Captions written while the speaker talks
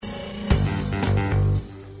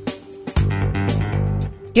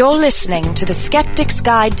You're listening to the Skeptics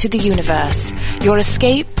Guide to the Universe, your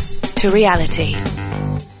escape to reality.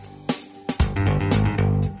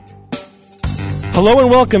 Hello and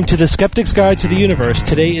welcome to the Skeptics Guide to the Universe.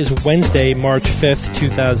 Today is Wednesday, March 5th,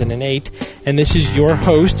 2008, and this is your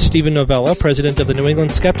host, Stephen Novella, president of the New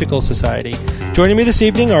England Skeptical Society. Joining me this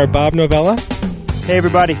evening are Bob Novella. Hey,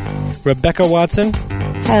 everybody. Rebecca Watson.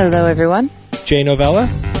 Hello, everyone. Jay Novella.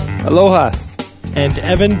 Aloha. And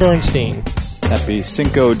Evan Bernstein. Happy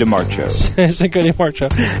Cinco de Marcho. Cinco de Marcho.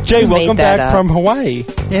 Jay, welcome back from Hawaii.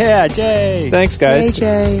 Yeah, Jay. Thanks, guys. Hey,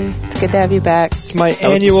 Jay. It's good to have you back. It's my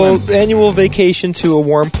annual vacation to a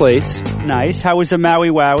warm place. Nice. How was the Maui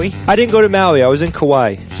Wowie? I didn't go to Maui. I was in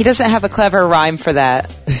Kauai. He doesn't have a clever rhyme for that.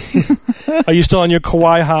 Are you still on your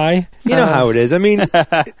Kauai high? You know how it is. I mean,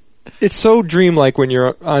 it's so dreamlike when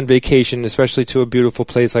you're on vacation, especially to a beautiful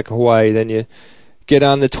place like Hawaii. Then you get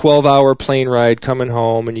on the 12-hour plane ride coming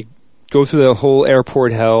home, and you go through the whole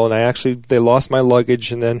airport hell, and they lost my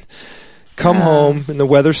luggage, and then come home, and the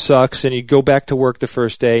weather sucks, and you go back to work the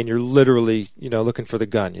first day, and you're literally, looking for the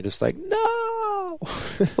gun. You're just like, no!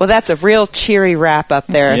 Well, that's a real cheery wrap up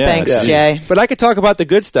there. Yeah, Thanks, Jay. But I could talk about the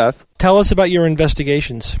good stuff. Tell us about your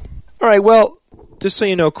investigations. All right, well, just so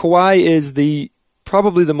you know, Kauai is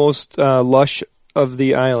probably the most lush of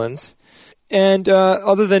the islands. And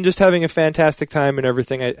other than just having a fantastic time and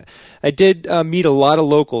everything, I did meet a lot of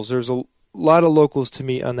locals. There's a lot of locals to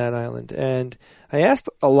meet on that island. And I asked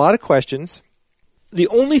a lot of questions. The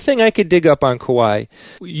only thing I could dig up on Kauai,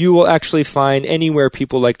 you will actually find anywhere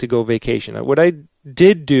people like to go vacation. What I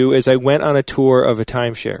did do is I went on a tour of a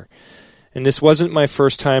timeshare. And this wasn't my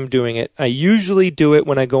first time doing it. I usually do it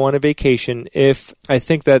when I go on a vacation if I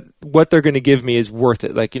think that what they're going to give me is worth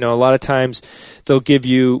it. Like, a lot of times they'll give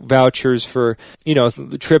you vouchers for,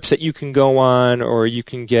 the trips that you can go on, or you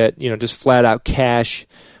can get, just flat out cash,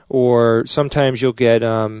 or sometimes you'll get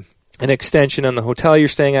an extension on the hotel you're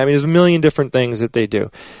staying at. I mean, there's a million different things that they do.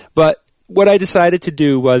 But what I decided to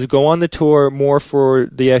do was go on the tour more for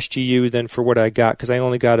the SGU than for what I got, because I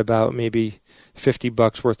only got about maybe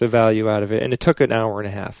 $50 worth of value out of it, and it took an hour and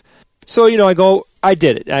a half. So, I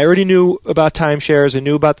did it. I already knew about timeshares. I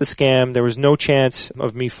knew about the scam. There was no chance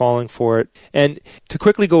of me falling for it. And to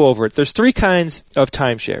quickly go over it, there's three kinds of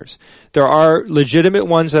timeshares. There are legitimate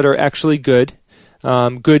ones that are actually good.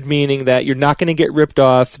 Good meaning that you're not going to get ripped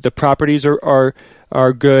off. The properties are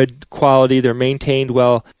good quality. They're maintained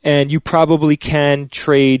well. And you probably can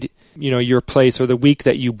trade your place or the week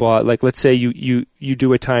that you bought. Like, let's say you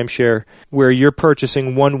do a timeshare where you're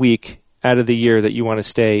purchasing 1 week out of the year that you want to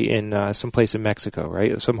stay in some place in Mexico,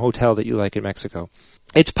 right? Some hotel that you like in Mexico.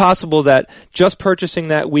 It's possible that just purchasing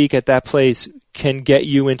that week at that place can get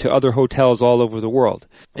you into other hotels all over the world.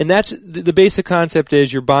 And that's the basic concept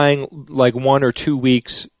is you're buying like 1 or 2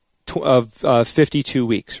 weeks of 52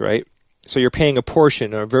 weeks, right? So you're paying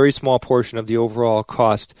a very small portion of the overall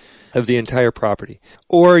cost of the entire property.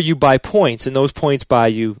 Or you buy points, and those points buy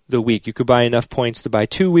you the week. You could buy enough points to buy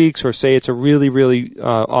 2 weeks, or say it's a really, really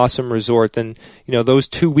awesome resort, then those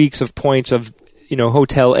 2 weeks of points of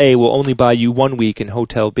Hotel A will only buy you 1 week in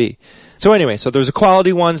Hotel B. So anyway, there's the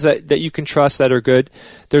quality ones that you can trust that are good.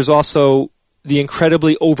 There's also the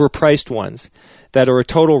incredibly overpriced ones that are a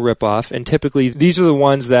total ripoff, and typically these are the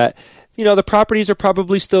ones that the properties are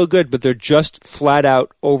probably still good, but they're just flat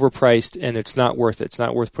out overpriced, and it's not worth it. It's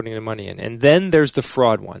not worth putting the money in. And then there's the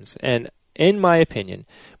fraud ones. And in my opinion,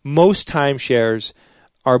 most timeshares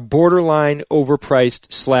are borderline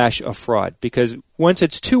overpriced / a fraud, because once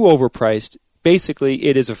it's too overpriced, basically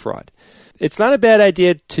it is a fraud. It's not a bad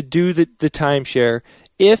idea to do the timeshare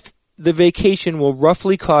if the vacation will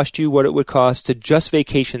roughly cost you what it would cost to just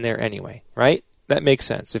vacation there anyway, right? That makes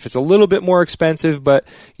sense. If it's a little bit more expensive, but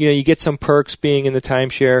you get some perks being in the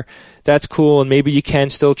timeshare, that's cool, and maybe you can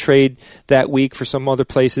still trade that week for some other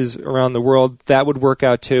places around the world. That would work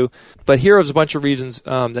out too. But here is a bunch of reasons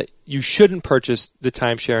that you shouldn't purchase the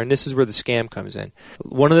timeshare, and this is where the scam comes in.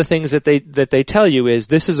 One of the things that they tell you is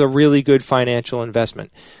this is a really good financial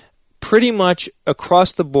investment. Pretty much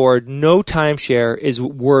across the board, no timeshare is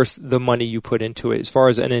worth the money you put into it as far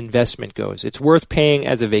as an investment goes. It's worth paying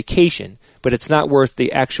as a vacation, but it's not worth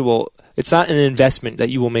it's not an investment that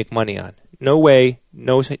you will make money on. No way,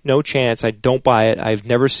 no chance. I don't buy it. I've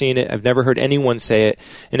never seen it. I've never heard anyone say it.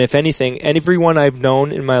 And if anything, everyone I've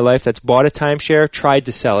known in my life that's bought a timeshare tried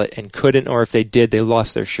to sell it and couldn't, or if they did, they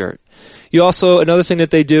lost their shirt. Another thing that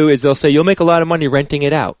they do is they'll say, you'll make a lot of money renting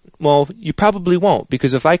it out. Well, you probably won't,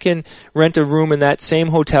 because if I can rent a room in that same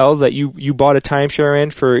hotel that you bought a timeshare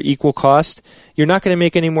in for equal cost, you're not going to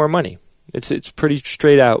make any more money. It's pretty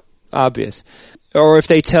straight out obvious. Or if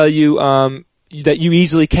they tell you, that you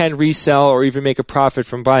easily can resell or even make a profit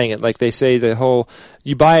from buying it. Like they say,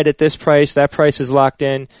 you buy it at this price, that price is locked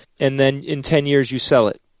in, and then in 10 years you sell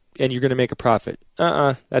it, and you're going to make a profit.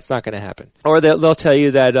 That's not going to happen. Or they'll tell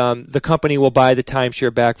you that the company will buy the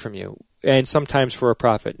timeshare back from you, and sometimes for a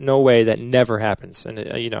profit. No way, that never happens. And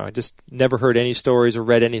I just never heard any stories or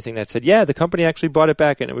read anything that said, yeah, the company actually bought it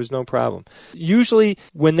back and it was no problem. Usually,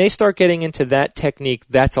 when they start getting into that technique,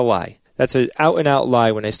 that's a lie. That's an out-and-out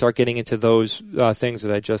lie when they start getting into those things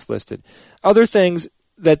that I just listed. Other things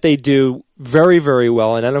that they do very, very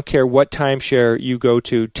well, and I don't care what timeshare you go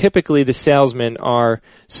to, typically the salesmen are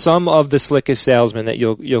some of the slickest salesmen that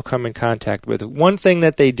you'll come in contact with. One thing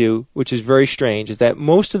that they do, which is very strange, is that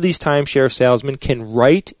most of these timeshare salesmen can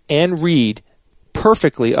write and read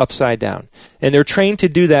perfectly upside down. And they're trained to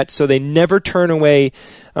do that, so they never turn away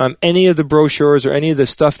any of the brochures or any of the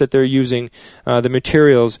stuff that they're using, the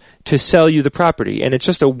materials, to sell you the property. And it's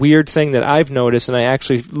just a weird thing that I've noticed, and I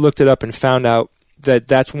actually looked it up and found out that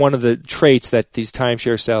that's one of the traits that these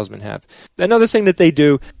timeshare salesmen have. Another thing that they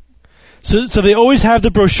do... So they always have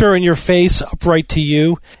the brochure in your face, upright to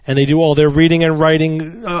you, and they do all their reading and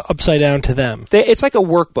writing upside down to them. It's like a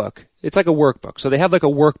workbook. So they have like a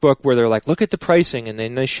workbook where they're like, look at the pricing, and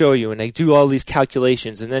then they show you, and they do all these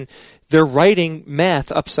calculations, and then they're writing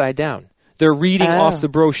math upside down. They're reading off the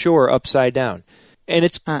brochure upside down. And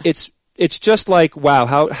it's just like, wow,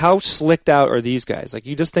 how slicked out are these guys? Like,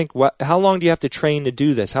 you just think, how long do you have to train to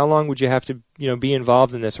do this? How long would you have to be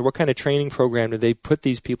involved in this? Or what kind of training program do they put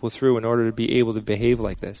these people through in order to be able to behave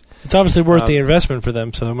like this? It's obviously worth the investment for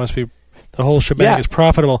them, so it must be... The whole shebang is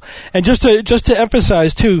profitable. And just to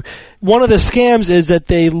emphasize, too, one of the scams is that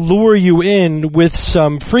they lure you in with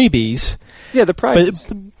some freebies. Yeah, the prizes.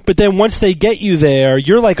 But then once they get you there,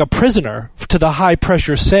 you're like a prisoner to the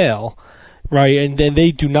high-pressure sale, right? And then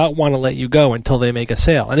they do not want to let you go until they make a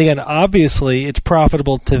sale. And again, obviously, it's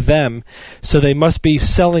profitable to them, so they must be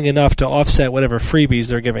selling enough to offset whatever freebies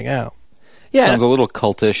they're giving out. Yeah. Sounds a little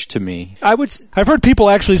cultish to me. I've heard people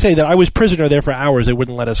actually say that I was prisoner there for hours. They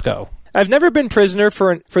wouldn't let us go. I've never been prisoner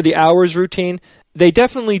for the hours routine. They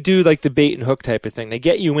definitely do like the bait and hook type of thing. They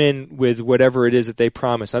get you in with whatever it is that they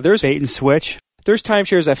promise. Now, there's bait and switch. There's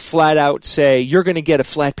timeshares that flat out say you're going to get a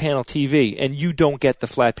flat panel TV, and you don't get the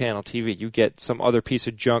flat panel TV. You get some other piece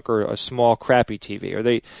of junk or a small crappy TV. Or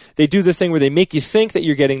they do the thing where they make you think that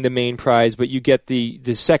you're getting the main prize, but you get the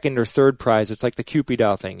second or third prize. It's like the Cupid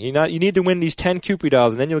doll thing. You need to win these 10 Cupid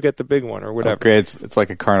dolls, and then you'll get the big one or whatever. Okay, it's like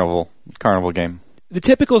a carnival game. The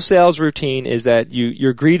typical sales routine is that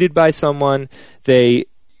you're greeted by someone. They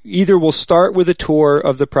either will start with a tour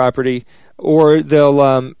of the property, or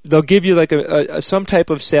they'll give you like some type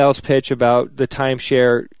of sales pitch about the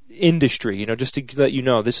timeshare industry, just to let you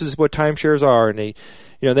know this is what timeshares are, and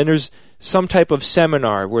then there's some type of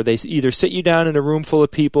seminar where they either sit you down in a room full of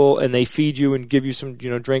people and they feed you and give you some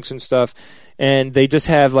drinks and stuff, and they just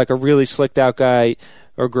have like a really slicked out guy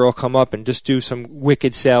or girl come up and just do some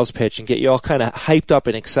wicked sales pitch and get you all kind of hyped up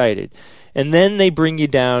and excited, and then they bring you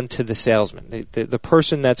down to the salesman, the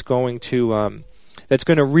person that's going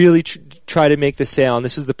to really try to make the sale, and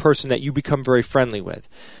this is the person that you become very friendly with.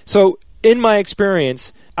 So in my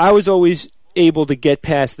experience, I was always able to get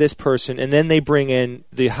past this person, and then they bring in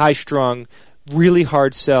the high-strung, really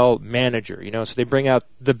hard sell manager. So they bring out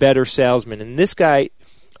the better salesman, and this guy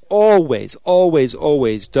always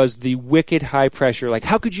does the wicked high pressure. Like,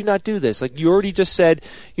 how could you not do this? Like, you already just said,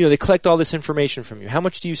 they collect all this information from you. How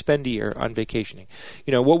much do you spend a year on vacationing?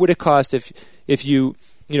 What would it cost if you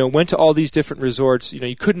went to all these different resorts?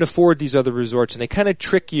 You couldn't afford these other resorts, and they kind of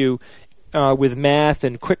trick you with math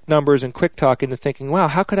and quick numbers and quick talk into thinking, wow,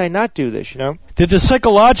 how could I not do this, The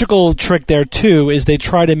psychological trick there, too, is they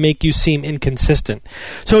try to make you seem inconsistent.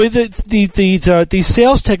 So these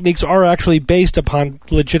sales techniques are actually based upon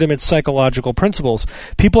legitimate psychological principles.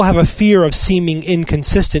 People have a fear of seeming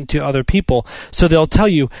inconsistent to other people, so they'll tell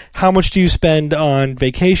you, how much do you spend on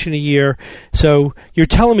vacation a year? So you're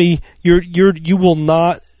telling me you will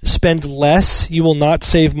not spend less, you will not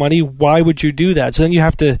save money. Why would you do that? So then you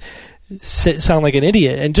have to sound like an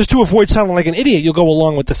idiot, and just to avoid sounding like an idiot, you'll go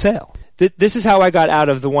along with the sale. This is how I got out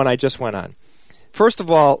of the one I just went on. First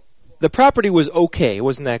of all, the property was okay. It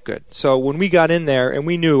wasn't that good. So when we got in there and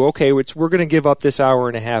we knew, okay, we're going to give up this hour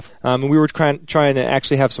and a half, and we were trying to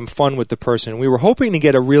actually have some fun with the person. We were hoping to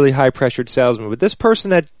get a really high-pressured salesman, but this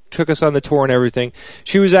person that took us on the tour and everything,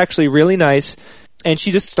 she was actually really nice. And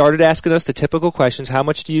she just started asking us the typical questions. How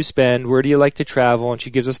much do you spend? Where do you like to travel? And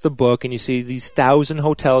she gives us the book, and you see these 1,000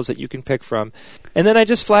 hotels that you can pick from. And then I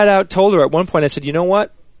just flat out told her at one point, I said, you know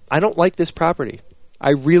what? I don't like this property. I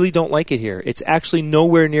really don't like it here. It's actually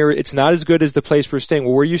nowhere near, it's not as good as the place we're staying.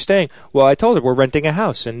 Well, where are you staying? Well, I told her we're renting a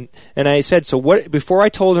house. And I said, so what, before I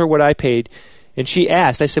told her what I paid, and she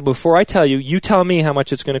asked, I said, before I tell you, you tell me how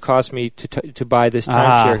much it's going to cost me to buy this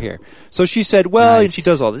timeshare here. So she said, well, Nice. and she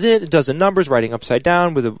does does the numbers, writing upside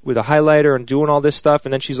down with a highlighter and doing all this stuff.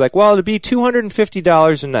 And then she's like, well, it'd be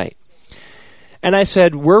 $250 a night. And I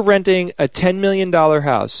said, we're renting a $10 million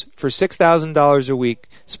house for $6,000 a week,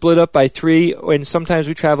 split up by 3, and sometimes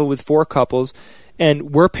we travel with 4 couples,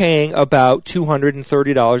 and we're paying about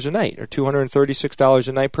 $230 a night, or $236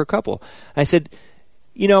 a night per couple. I said,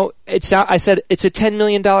 I said, it's a $10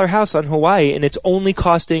 million house on Hawaii, and it's only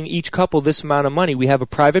costing each couple this amount of money. We have a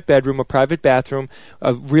private bedroom, a private bathroom,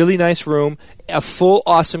 a really nice room, a full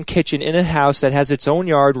awesome kitchen in a house that has its own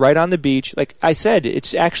yard right on the beach. Like I said,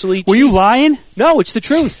 it's actually Were you lying? No, it's the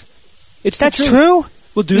truth. That's true?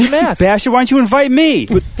 Well, do the math. Basher, why don't you invite me?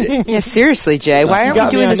 Yeah, seriously, Jay. Why aren't we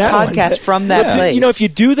doing this podcast from that place? If you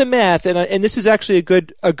do the math, and this is actually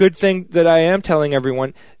a good thing that I am telling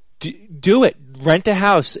everyone, do it. Rent a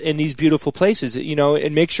house in these beautiful places,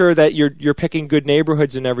 and make sure that you're picking good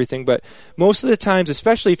neighborhoods and everything. But most of the times,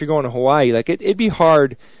 especially if you're going to Hawaii, like it'd be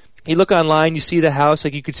hard. You look online, you see the house,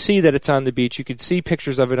 like you could see that it's on the beach. You could see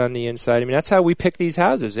pictures of it on the inside. I mean, that's how we pick these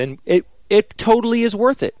houses, and it totally is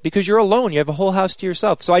worth it because you're alone. You have a whole house to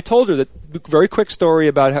yourself. So I told her that very quick story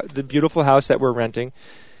about the beautiful house that we're renting,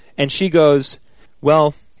 and she goes,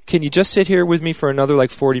 "Well, can you just sit here with me for another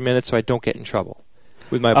 40 minutes so I don't get in trouble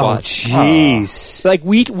with my boss?" Jeez. Like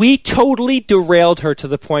we totally derailed her to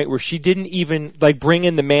the point where she didn't even bring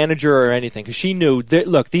in the manager or anything because she knew that,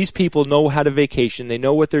 look, these people know how to vacation. They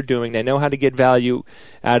know what they're doing. They know how to get value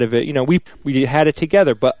out of it. We had it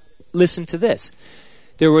together. But listen to this.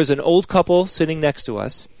 There was an old couple sitting next to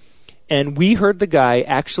us, and we heard the guy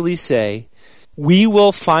actually say, "We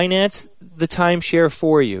will finance the timeshare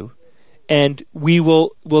for you, and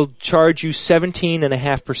we'll charge you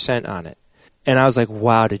 17.5% on it." And I was like,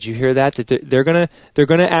 "Wow, did you hear that? That they're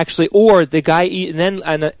gonna actually?" Or the guy,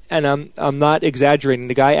 and I'm not exaggerating.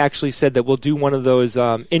 The guy actually said that we'll do one of those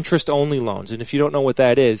interest only loans. And if you don't know what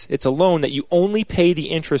that is, it's a loan that you only pay the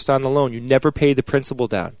interest on the loan. You never pay the principal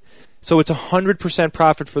down. So it's 100%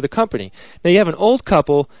 profit for the company. Now you have an old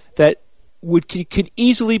couple that could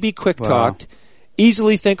easily be quick talked,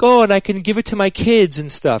 easily think, "Oh, and I can give it to my kids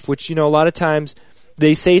and stuff," which a lot of times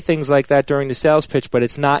they say things like that during the sales pitch, but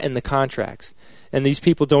it's not in the contracts. And these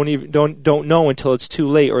people don't know until it's too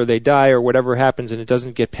late, or they die, or whatever happens, and it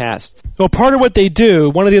doesn't get passed. Well, part of what they do,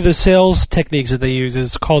 one of the other sales techniques that they use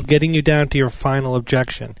is called getting you down to your final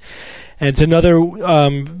objection. And it's another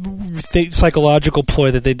psychological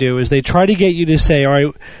ploy that they do is they try to get you to say, all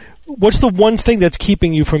right, what's the one thing that's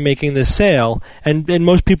keeping you from making this sale? And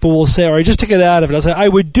most people will say, all right, just to get out of it. I'll say, I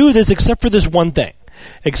would do this except for this one thing,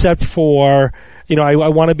 except for... I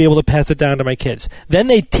want to be able to pass it down to my kids. Then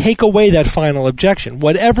they take away that final objection.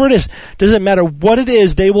 Whatever it is, doesn't matter what it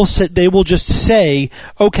is, they will just say,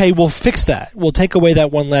 okay, we'll fix that. We'll take away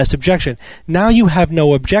that one last objection. Now you have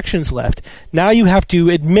no objections left. Now you have to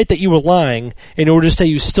admit that you were lying in order to say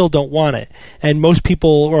you still don't want it. And most people,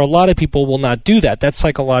 or a lot of people, will not do that. That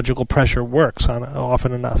psychological pressure works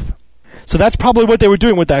often enough. So that's probably what they were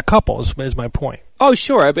doing with that couple, is my point. Oh,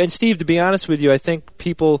 sure. And Steve, to be honest with you, I think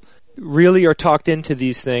people really are talked into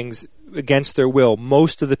these things against their will.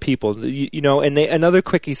 Most of the people, and another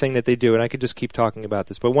quickie thing that they do, and I could just keep talking about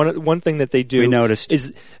this, but one thing that they do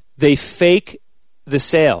is they fake the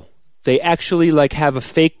sale. They actually have a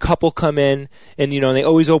fake couple come in, and they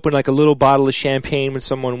always open a little bottle of champagne when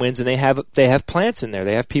someone wins, and they have plants in there.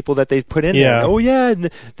 They have people that they put in there. Oh yeah, and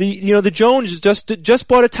the Jones just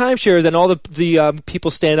bought a timeshare. Then all the people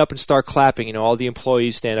stand up and start clapping. All the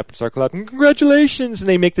employees stand up and start clapping. Congratulations! And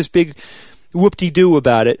they make this big whoop-de-doo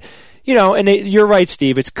about it. And you're right,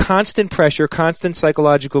 Steve. It's constant pressure, constant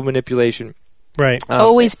psychological manipulation. Right.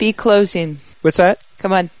 Always be closing. What's that?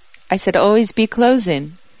 Come on. I said always be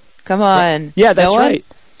closing. Come on. Yeah, that's right.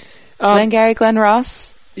 Glengarry Glen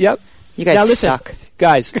Ross? Yep. You guys now listen, suck.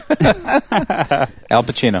 Guys. Al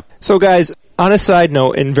Pacino. So, guys, on a side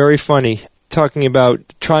note, and very funny, talking about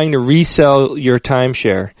trying to resell your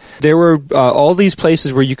timeshare, there were all these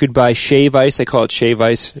places where you could buy shave ice. They call it shave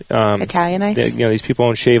ice. Italian ice? These people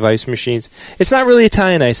own shave ice machines. It's not really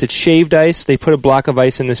Italian ice. It's shaved ice. They put a block of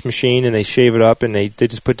ice in this machine, and they shave it up, and they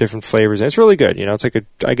just put different flavors in. It's really good. It's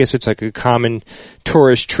I guess it's like a common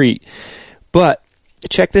tourist treat. But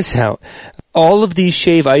check this out. All of these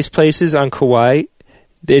shave ice places on Kauai,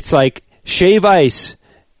 it's like shave ice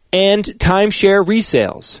and timeshare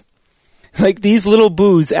resales. like these little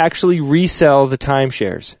booths actually resell the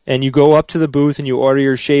timeshares, and you go up to the booth and you order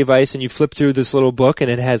your shave ice, and you flip through this little book, and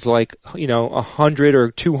it has 100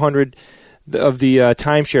 or 200 of the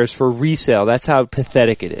timeshares for resale. That's how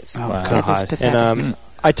pathetic it is. Oh, wow. God. That is pathetic. And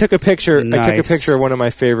I took a picture. Nice. I took a picture of one of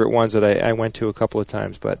my favorite ones that I went to a couple of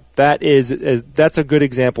times. But that's a good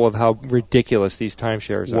example of how ridiculous these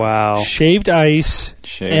timeshares are. Wow. Shaved ice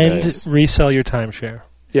and ice. resell your timeshare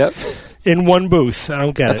Yep. in one booth. I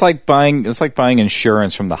don't get That's it. like buying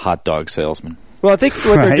insurance from the hot dog salesman. Well, I think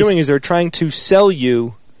what they're Right. doing is they're trying to sell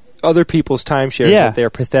you other people's timeshares that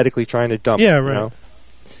they're pathetically trying to dump. Yeah, you right. know?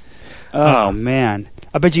 Oh, man.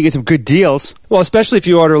 I bet you get some good deals. Well, especially if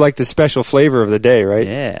you order like the special flavor of the day, right?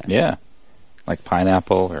 Yeah. Yeah. Like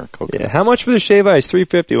pineapple or coconut. Yeah. How much for the shave ice?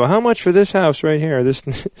 $3.50. Well, how much for this house right here? This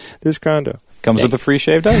this condo. Comes with a free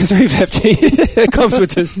shaved ice. $3.50. It comes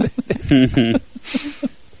with this.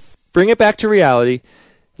 Bring it back to reality.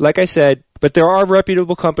 Like I said, but there are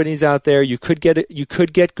reputable companies out there. You could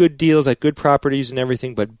get good deals at good properties and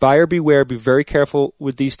everything. But buyer beware. Be very careful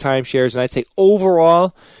with these timeshares. And I'd say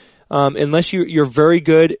overall, unless you're very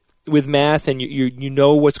good with math and you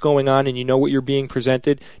know what's going on and you know what you're being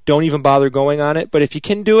presented, don't even bother going on it. But if you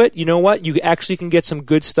can do it, you know what? You actually can get some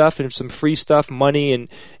good stuff and some free stuff, money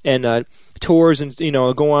and tours, and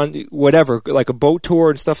go on whatever, like a boat tour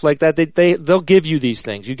and stuff like that. They'll give you these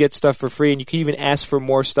things. You get stuff for free, and you can even ask for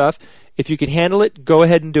more stuff. If you can handle it, go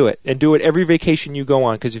ahead and do it every vacation you go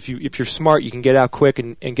on. Because if you're smart, you can get out quick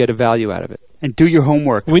and get a value out of it. And do your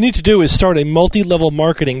homework. What we need to do is start a multi-level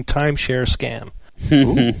marketing timeshare scam.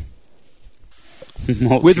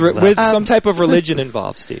 With some type of religion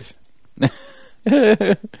involved, Steve.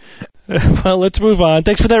 Well, let's move on.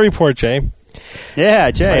 Thanks for that report, Jay.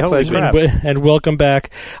 Yeah, Jay. My Holy pleasure. crap. And welcome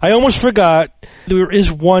back. I almost forgot, there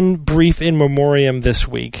is one brief in memoriam this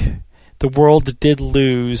week. The world did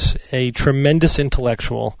lose a tremendous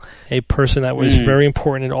intellectual, a person that was very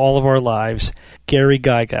important in all of our lives. Gary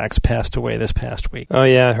Gygax passed away this past week. Oh,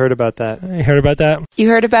 yeah, I heard about that. You heard about that? You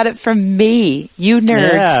heard about it from me, you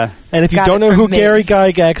nerds. Yeah. And if you Got don't it know from who me. Gary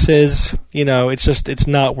Gygax is, it's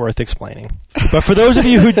not worth explaining. But for those of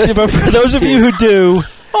you who do,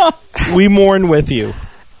 we mourn with you.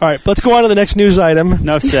 All right, let's go on to the next news item.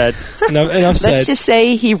 Enough said. Enough said. Let's just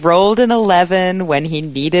say he rolled an 11 when he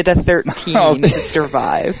needed a 13 to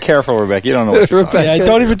survive. Careful, Rebecca. You don't know what you're talking Yeah,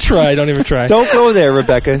 don't even try. Don't go there,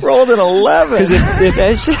 Rebecca. Rolled an 11.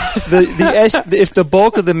 Because if the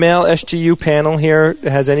bulk of the male SGU panel here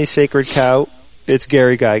has any sacred cow, it's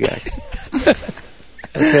Gary Gygax.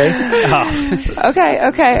 Okay?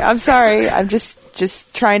 Okay. I'm sorry. I'm just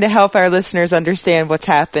trying to help our listeners understand what's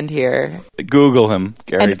happened here. Google him,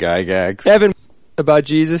 Gary Gygax. Evan, about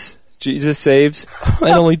Jesus. Jesus saves. It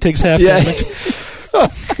only takes half damage. Oh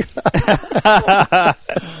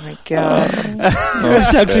my God.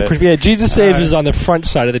 It's actually pretty. Yeah, Jesus saves is on the front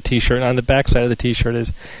side of the T-shirt, and on the back side of the T-shirt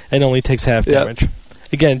is it only takes half damage.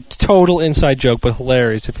 Again, total inside joke, but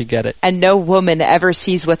hilarious if you get it. And no woman ever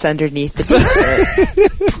sees what's underneath the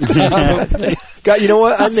T-shirt. God, you know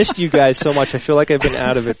what? I missed you guys so much. I feel like I've been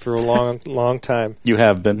out of it for a long, long time. You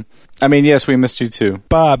have been. I mean, yes, we missed you too.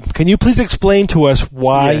 Bob, can you please explain to us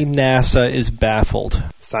why NASA is baffled?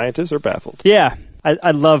 Scientists are baffled. Yeah.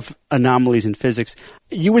 I love anomalies in physics.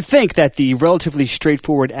 You would think that the relatively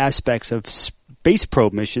straightforward aspects of space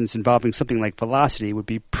probe missions involving something like velocity would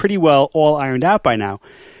be pretty well all ironed out by now.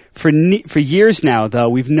 For years now, though,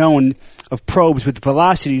 we've known of probes with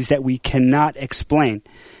velocities that we cannot explain.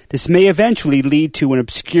 This may eventually lead to an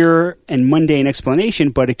obscure and mundane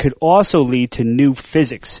explanation, but it could also lead to new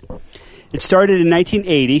physics. It started in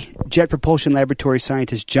 1980. Jet Propulsion Laboratory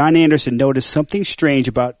scientist John Anderson noticed something strange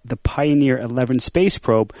about the Pioneer 11 space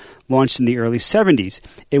probe launched in the early 70s.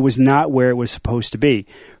 It was not where it was supposed to be.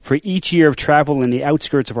 For each year of travel in the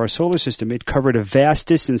outskirts of our solar system, it covered a vast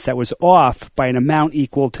distance that was off by an amount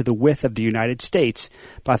equal to the width of the United States,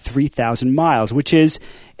 about 3,000 miles, which is,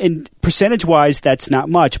 in percentage-wise, that's not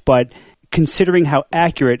much, but considering how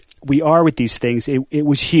accurate we are with these things, it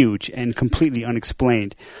was huge and completely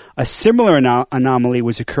unexplained. A similar anomaly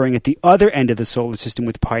was occurring at the other end of the solar system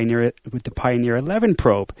with the Pioneer 11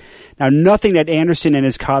 probe. Now, nothing that Anderson and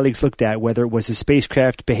his colleagues looked at, whether it was the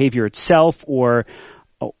spacecraft behavior itself or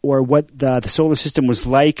what the solar system was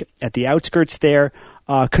like at the outskirts there,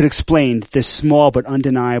 could explain this small but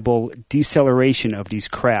undeniable deceleration of these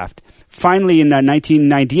craft. Finally, in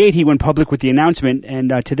 1998, he went public with the announcement,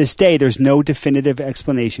 and to this day, there's no definitive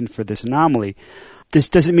explanation for this anomaly. This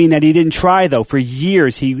doesn't mean that he didn't try, though. For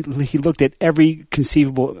years, he looked at every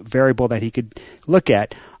conceivable variable that he could look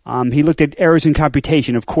at. He looked at errors in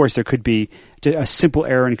computation. Of course, there could be a simple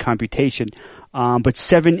error in computation, but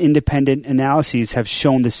 7 independent analyses have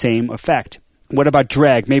shown the same effect. What about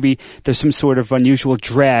drag? Maybe there's some sort of unusual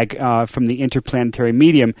drag from the interplanetary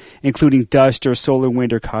medium, including dust or solar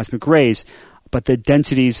wind or cosmic rays, but the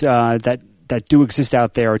densities that do exist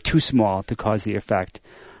out there are too small to cause the effect.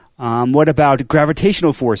 What about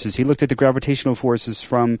gravitational forces? He looked at the gravitational forces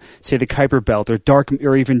from, say, the Kuiper Belt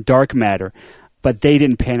or even dark matter, but they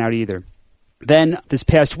didn't pan out either. Then, this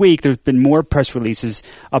past week, there's been more press releases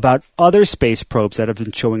about other space probes that have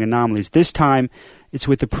been showing anomalies. This time, it's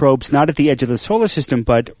with the probes not at the edge of the solar system,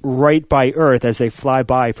 but right by Earth as they fly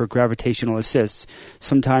by for gravitational assists.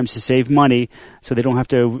 Sometimes to save money, so they don't have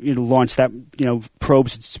to launch that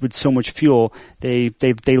probes with so much fuel. They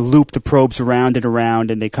loop the probes around and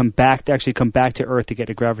around, and they come back to Earth to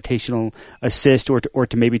get a gravitational assist, or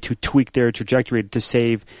to maybe to tweak their trajectory to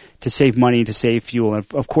save money, to save fuel. And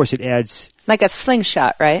of course, it adds. Like a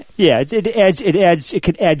slingshot, right? Yeah, it adds. It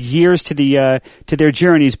could add years to their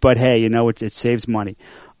journeys, but hey, it saves money.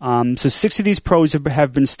 So 6 of these probes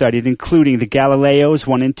have been studied, including the Galileos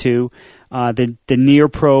 1 and 2, the Near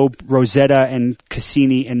probe, Rosetta, and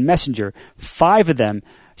Cassini and Messenger. 5 of them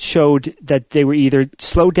showed that they were either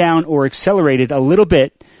slowed down or accelerated a little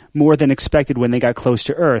bit more than expected when they got close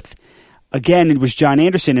to Earth. Again, it was John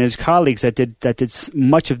Anderson and his colleagues that did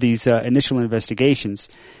much of these initial investigations.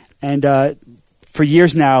 And for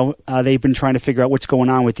years now, they've been trying to figure out what's going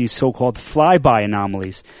on with these so-called flyby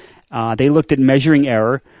anomalies. They looked at measuring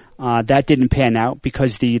error. That didn't pan out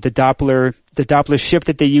because the Doppler shift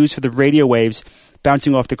that they use for the radio waves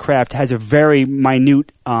bouncing off the craft has a very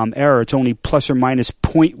minute error. It's only plus or minus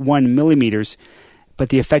 0.1 millimeters, but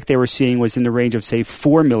the effect they were seeing was in the range of, say,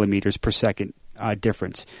 4 millimeters per second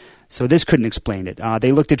difference. So this couldn't explain it.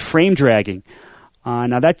 They looked at frame dragging.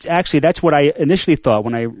 Now, that's what I initially thought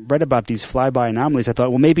when I read about these flyby anomalies. I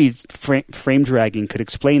thought, well, maybe frame dragging could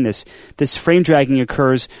explain this. This frame dragging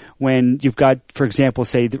occurs when you've got, for example,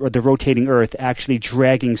 say, the rotating Earth actually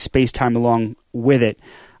dragging space-time along with it.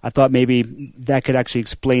 I thought maybe that could actually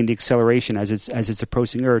explain the acceleration as it's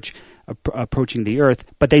approaching the Earth.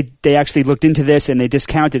 But they actually looked into this and they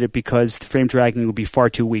discounted it because the frame dragging would be far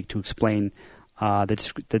too weak to explain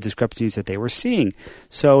the discrepancies that they were seeing.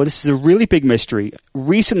 So this is a really big mystery.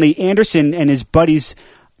 Recently, Anderson and his buddies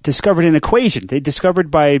discovered an equation. They discovered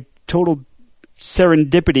by total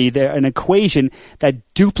serendipity an equation that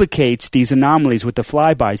duplicates these anomalies with the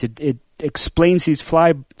flybys. It explains these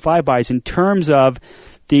flybys in terms of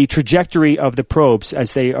the trajectory of the probes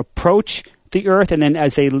as they approach the Earth and then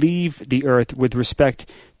as they leave the Earth with respect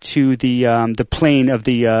to the plane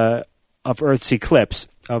of Earth's eclipse,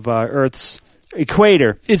 of Earth's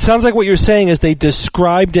equator. It sounds like what you're saying is they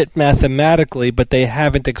described it mathematically, but they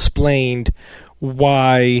haven't explained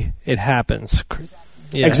why it happens.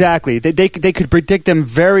 Yeah. Exactly. They could predict them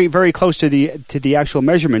very, very close to the actual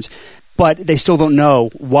measurements, but they still don't know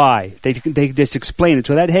why. They just explain it.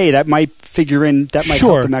 So that might figure in. That might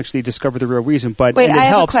help them actually discover the real reason. But wait, it I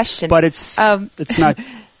have helps, a question. But it's not.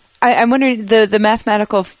 I'm wondering the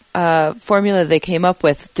mathematical formula they came up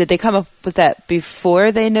with. Did they come up with that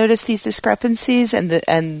before they noticed these discrepancies,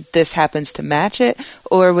 and this happens to match it,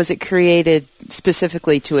 or was it created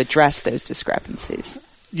specifically to address those discrepancies?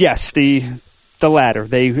 Yes, the latter.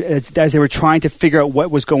 As they were trying to figure out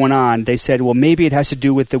what was going on, they said, well, maybe it has to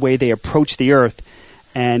do with the way they approach the Earth,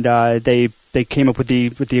 and they came up with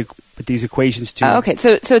these equations to okay,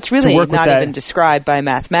 so it's really not even even described by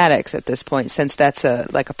mathematics at this point, since that's a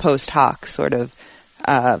post hoc sort of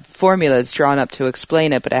formula that's drawn up to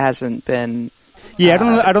explain it, but it hasn't been.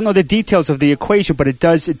 Yeah, I don't know the details of the equation, but it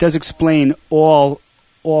does explain all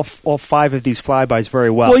 5 of these flybys very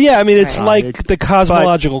well. Well, yeah, I mean, it's like the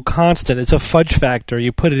cosmological constant. It's a fudge factor.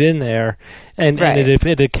 You put it in there, and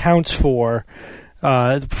it accounts for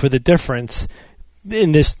the difference.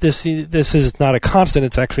 In this is not a constant;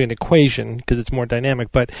 it's actually an equation because it's more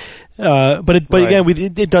dynamic. But again,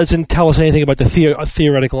 it doesn't tell us anything about the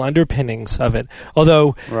theoretical underpinnings of it.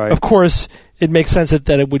 Although, of course, it makes sense that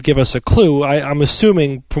it would give us a clue. I'm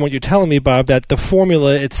assuming from what you're telling me, Bob, that the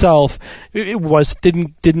formula itself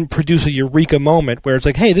didn't produce a eureka moment where it's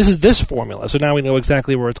like, hey, this is this formula, so now we know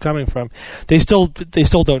exactly where it's coming from. They still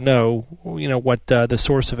don't know, what the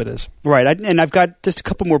source of it is. Right, and I've got just a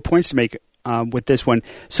couple more points to make with this one.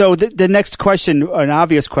 So the next question, an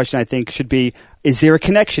obvious question, I think, should be: is there a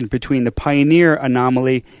connection between the Pioneer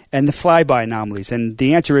anomaly and the flyby anomalies? And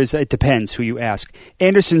the answer is it depends who you ask.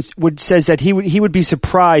 Anderson says that he would be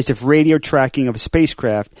surprised if radio tracking of a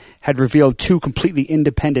spacecraft had revealed 2 completely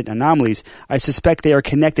independent anomalies. I suspect they are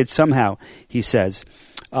connected somehow, he says.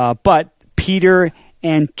 But Peter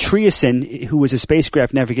And Treason, who was a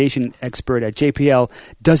spacecraft navigation expert at JPL,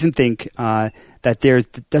 doesn't think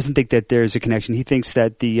that there's a connection. He thinks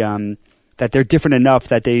that that they're different enough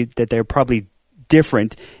that they're probably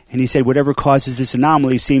different. And he said whatever causes this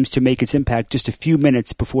anomaly seems to make its impact just a few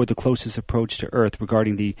minutes before the closest approach to Earth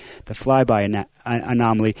regarding the flyby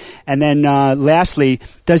anomaly. And then lastly,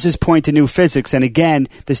 does this point to new physics? And again,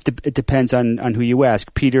 it depends on who you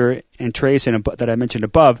ask. Peter Andreessen, that I mentioned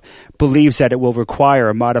above, believes that it will require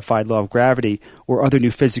a modified law of gravity or other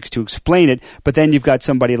new physics to explain it. But then you've got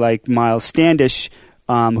somebody like Miles Standish,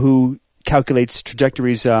 who calculates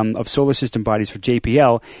trajectories of solar system bodies for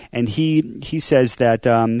JPL, and he says that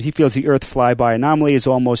he feels the Earth flyby anomaly is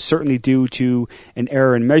almost certainly due to an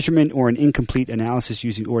error in measurement or an incomplete analysis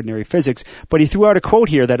using ordinary physics. But he threw out a quote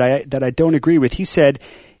here that I don't agree with. He said,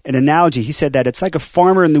 an analogy, he said that it's like a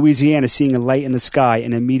farmer in Louisiana seeing a light in the sky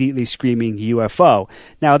and immediately screaming UFO.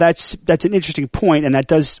 Now that's an interesting point, and that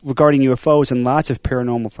does, regarding UFOs and lots of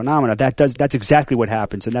paranormal phenomena, that's exactly what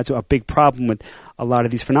happens, and that's a big problem with a lot of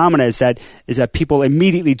these phenomena is that people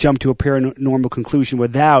immediately jump to a paranormal conclusion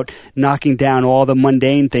without knocking down all the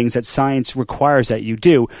mundane things that science requires that you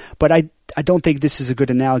do. But I don't think this is a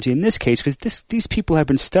good analogy in this case because these people have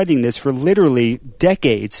been studying this for literally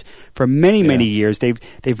decades, for many years.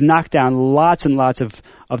 They've knocked down lots and lots of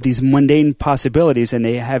these mundane possibilities, and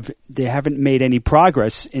they haven't made any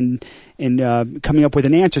progress in coming up with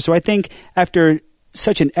an answer. So I think after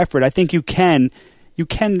such an effort, I think you can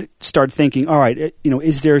start thinking, all right,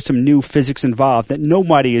 is there some new physics involved that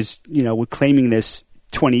nobody is claiming this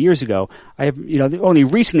 20 years ago. Only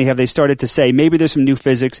recently have they started to say maybe there's some new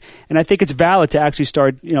physics, and I think it's valid to actually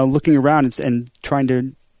start, looking around and trying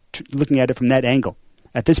to looking at it from that angle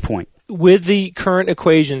at this point. With the current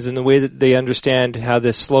equations and the way that they understand how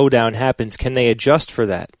this slowdown happens, can they adjust for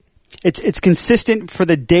that? It's consistent for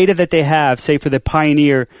the data that they have, say for the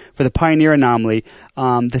Pioneer anomaly.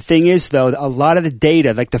 The thing is, though, a lot of the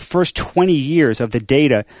data, like the first 20 years of the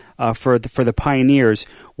data for the Pioneers,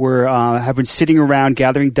 have been sitting around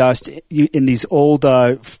gathering dust in these old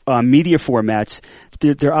media formats.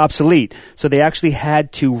 They're obsolete, so they actually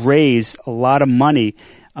had to raise a lot of money.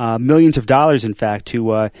 Millions of dollars, in fact,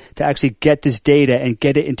 to actually get this data and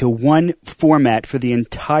get it into one format for the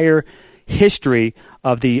entire history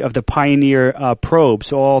of the Pioneer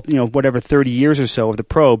probes, all 30 years or so of the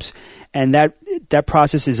probes, and that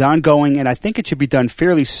process is ongoing, and I think it should be done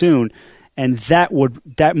fairly soon. And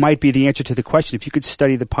that might be the answer to the question. If you could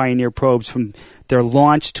study the Pioneer probes from their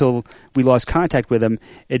launch till we lost contact with them,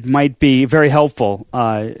 it might be very helpful.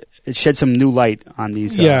 It sheds some new light on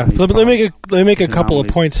these. Let me make a couple of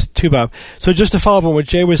points too, Bob. So just to follow up on what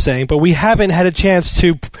Jay was saying, but we haven't had a chance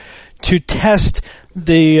to test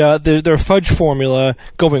their fudge formula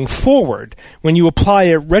going forward. When you apply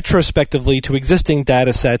it retrospectively to existing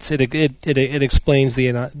data sets, it explains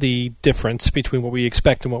the difference between what we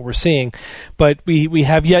expect and what we're seeing. But we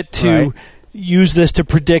have yet to use this to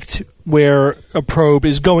predict where a probe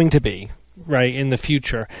is going to be. Right, in the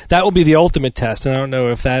future. That will be the ultimate test, and I don't know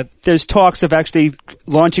if that... There's talks of actually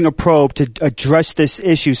launching a probe to address this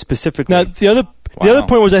issue specifically. Now, the other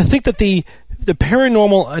point was I think that the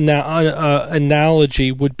paranormal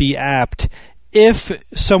analogy would be apt if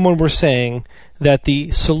someone were saying that the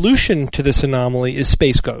solution to this anomaly is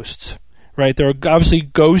space ghosts. Right, there are obviously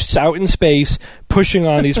ghosts out in space pushing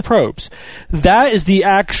on these probes. That is the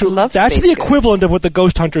actual. That's the equivalent of what the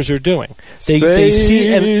ghost hunters are doing. They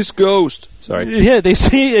see ghost. Sorry. Yeah, they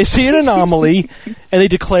see an anomaly, and they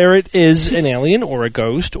declare it is an alien or a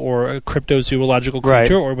ghost or a cryptozoological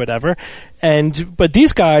creature or whatever. But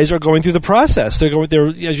these guys are going through the process. They're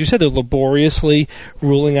as you said, they're laboriously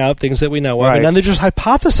ruling out things that we know of, and then they're just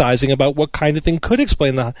hypothesizing about what kind of thing could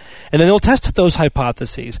explain and then they'll test those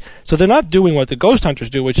hypotheses. So they're not doing what the ghost hunters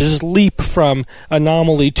do, which is just leap from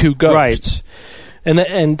anomaly to ghosts. And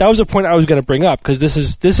that was a point I was going to bring up, because this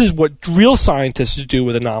is what real scientists do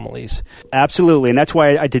with anomalies. Absolutely, and that's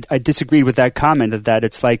why I disagreed with that comment that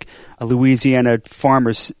it's like a Louisiana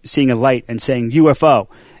farmer seeing a light and saying UFO.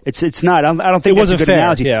 It's not. I don't think that's a good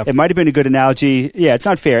analogy. Yeah. It might have been a good analogy. Yeah, it's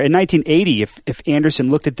not fair. In 1980, if Anderson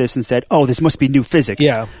looked at this and said, "Oh, this must be new physics,"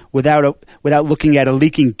 without looking at a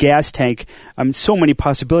leaking gas tank, so many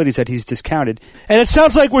possibilities that he's discounted. And it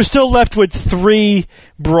sounds like we're still left with three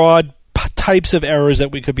broad types of errors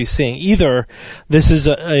that we could be seeing. Either this is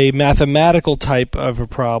a mathematical type of a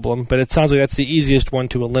problem, but it sounds like that's the easiest one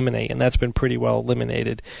to eliminate, and that's been pretty well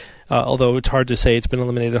eliminated. although it's hard to say it's been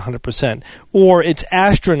eliminated 100%. Or it's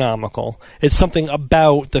astronomical. It's something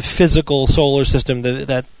about the physical solar system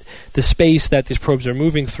that the space that these probes are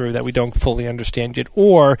moving through that we don't fully understand yet.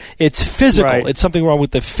 Or it's physical. Right. It's something wrong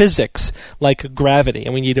with the physics, like gravity,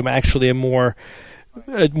 and we need actually a more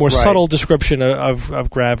subtle description of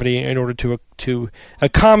gravity in order to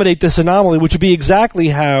accommodate this anomaly, which would be exactly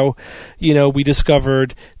how we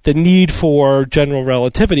discovered the need for general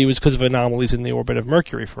relativity was because of anomalies in the orbit of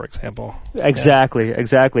Mercury, for example. Exactly.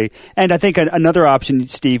 And I think another option,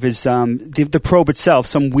 Steve, is the probe itself.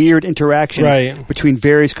 Some weird interaction between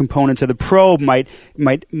various components of the probe might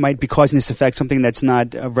be causing this effect, something that's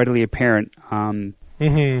not readily apparent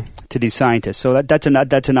to these scientists. So that's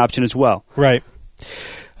an option as well. Right.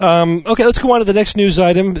 Okay, let's go on to the next news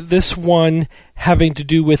item. This one having to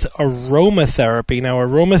do with aromatherapy. Now,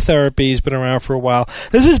 aromatherapy has been around for a while.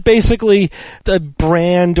 This is basically a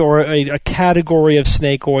brand or a category of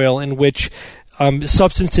snake oil in which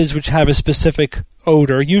substances which have a specific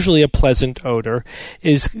odor, usually a pleasant odor,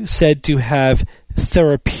 is said to have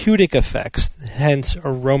therapeutic effects, hence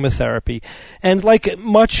aromatherapy. And like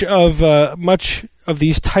much of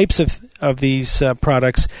these types of these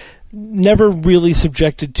products, never really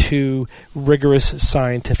subjected to rigorous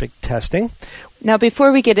scientific testing. Now,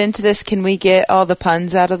 before we get into this, can we get all the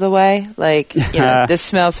puns out of the way? Like, this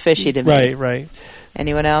smells fishy to me. Right.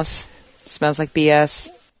 Anyone else? Smells like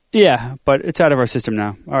BS. Yeah, but it's out of our system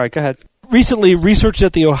now. All right, go ahead. Recently, researchers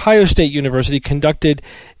at The Ohio State University conducted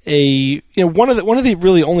one of the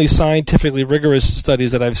really only scientifically rigorous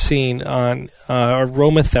studies that I've seen on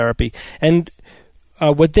aromatherapy. And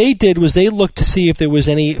what they did was they looked to see if there was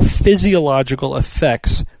any physiological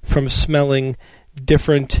effects from smelling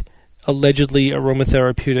different allegedly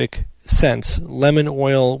aromatherapeutic scents. Lemon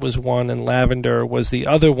oil was one and lavender was the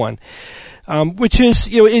other one, which is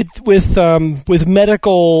with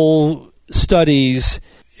medical studies.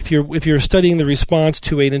 If you're studying the response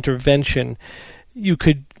to an intervention, you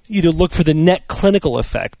could either look for the net clinical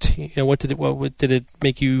effect. What did it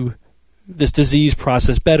make you, this disease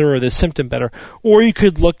process better or this symptom better? Or you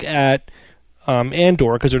could look at,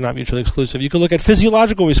 because they're not mutually exclusive, you could look at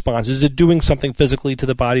physiological responses. Is it doing something physically to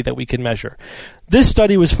the body that we can measure? This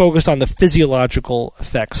study was focused on the physiological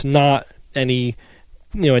effects, not any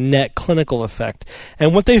a net clinical effect.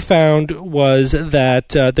 And what they found was that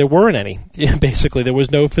there weren't any. Basically, there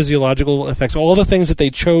was no physiological effects. All the things that they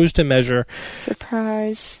chose to measure,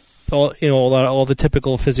 surprise, all the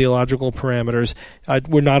typical physiological parameters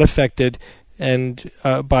were not affected and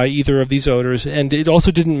by either of these odors. And it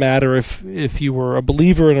also didn't matter if you were a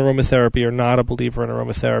believer in aromatherapy or not a believer in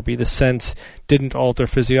aromatherapy. The scents didn't alter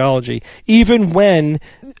physiology. Even when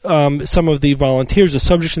some of the volunteers, the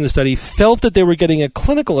subjects in the study, felt that they were getting a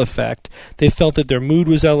clinical effect, they felt that their mood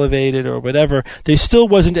was elevated or whatever, there still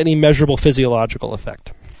wasn't any measurable physiological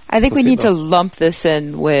effect. I think we need to lump this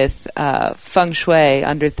in with feng shui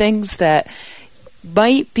under things that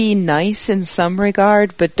might be nice in some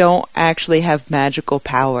regard, but don't actually have magical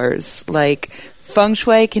powers. Like, feng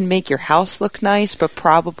shui can make your house look nice, but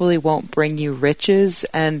probably won't bring you riches.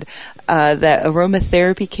 And that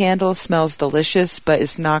aromatherapy candle smells delicious, but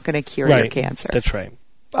is not going to cure your cancer. That's right.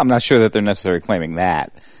 I'm not sure that they're necessarily claiming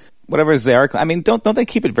that. Whatever is there, I mean, don't they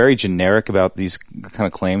keep it very generic about these kind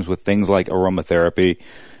of claims with things like aromatherapy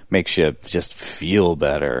makes you just feel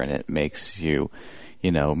better and it makes you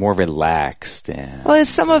more relaxed. And well,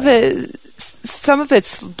 some of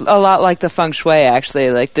it's a lot like the feng shui, actually.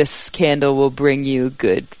 Like, this candle will bring you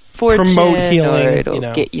good fortune, promote healing, or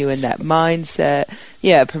it'll get you in that mindset.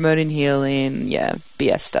 Yeah, promoting healing. Yeah,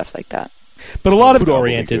 BS stuff like that. But a lot of it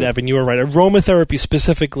oriented, Evan, you were right. Aromatherapy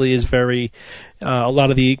specifically is very, a lot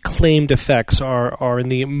of the claimed effects are in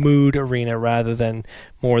the mood arena rather than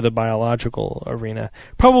more the biological arena.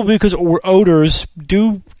 Probably because odors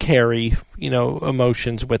do carry,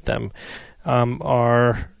 emotions with them.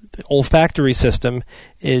 Our olfactory system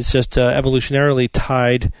is just evolutionarily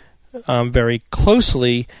tied very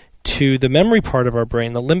closely to the memory part of our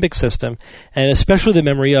brain, the limbic system, and especially the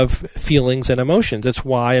memory of feelings and emotions. That's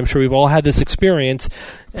why I'm sure we've all had this experience.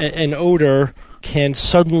 An odor can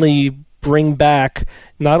suddenly bring back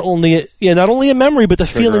not only a memory, but the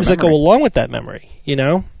feelings that go along with that memory.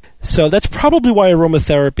 So that's probably why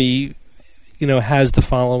aromatherapy, has the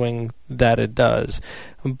following that it does.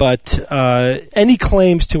 But any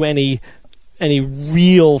claims to any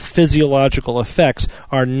real physiological effects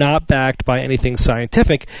are not backed by anything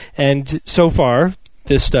scientific, and so far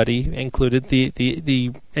this study included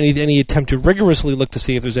any attempt to rigorously look to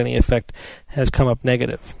see if there's any effect has come up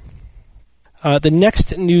negative. The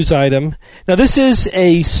next news item. Now, this is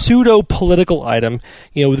a pseudo-political item.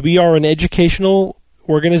 We are an educational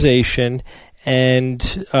organization, and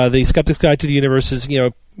the Skeptics Guide to the Universe is,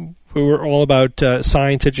 we're all about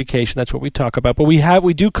science education. That's what we talk about. But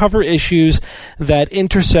we do cover issues that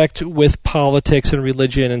intersect with politics and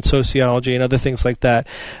religion and sociology and other things like that.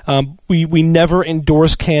 We never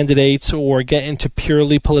endorse candidates or get into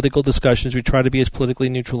purely political discussions. We try to be as politically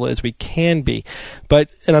neutral as we can be.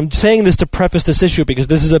 And I'm saying this to preface this issue because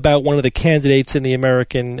this is about one of the candidates in the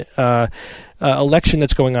American election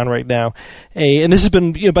that's going on right now. And this has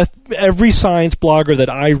been, but every science blogger that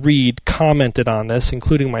I read commented on this,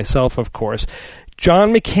 including myself, of course.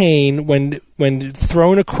 John McCain, when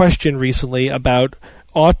thrown a question recently about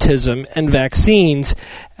autism and vaccines,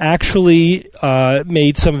 actually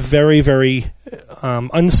made some very, very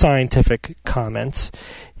unscientific comments.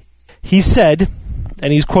 He said,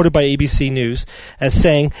 and he's quoted by ABC News as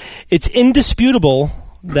saying, "It's indisputable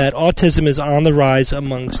that autism is on the rise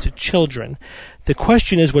amongst children. The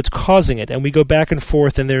question is what's causing it, and we go back and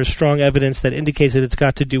forth, and there's strong evidence that indicates that it's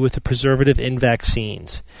got to do with the preservative in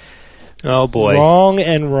vaccines." Oh, boy. Wrong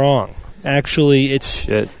and wrong. Actually, it's...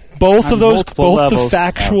 Shit. Both On multiple the levels.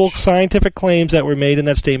 factual Ouch. scientific claims that were made in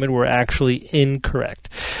that statement were actually incorrect.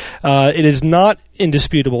 It is not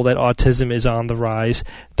indisputable that autism is on the rise.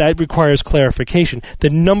 That requires clarification.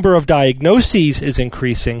 The number of diagnoses is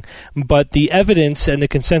increasing, but the evidence and the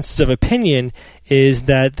consensus of opinion is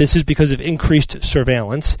that this is because of increased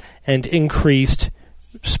surveillance and increased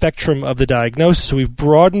spectrum of the diagnosis. So we've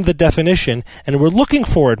broadened the definition, and we're looking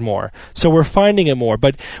for it more. So we're finding it more.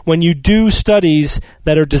 But when you do studies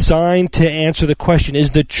that are designed to answer the question,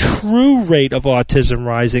 is the true rate of autism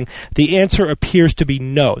rising, the answer appears to be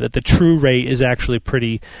no, that the true rate is actually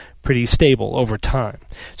pretty stable over time.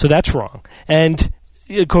 So that's wrong. And,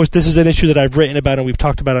 of course, this is an issue that I've written about and we've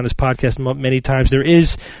talked about on this podcast many times. There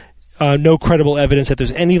is no credible evidence that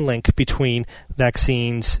there's any link between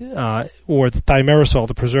vaccines or thimerosal,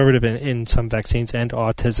 the preservative in some vaccines, and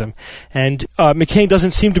autism. And McCain doesn't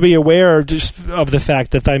seem to be aware just of the fact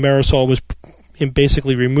that thimerosal was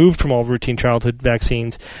basically removed from all routine childhood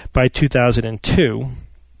vaccines by 2002.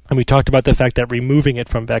 And we talked about the fact that removing it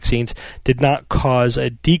from vaccines did not cause a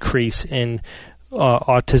decrease in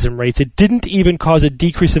autism rates. It didn't even cause a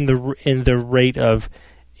decrease in the rate of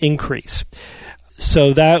increase.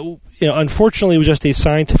 So that, unfortunately, was just a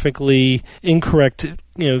scientifically incorrect,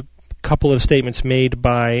 couple of statements made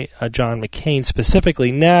by John McCain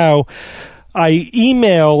specifically. Now, I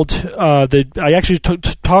emailed I actually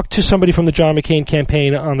talked to somebody from the John McCain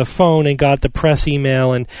campaign on the phone and got the press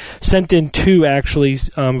email and sent in two actually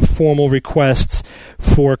formal requests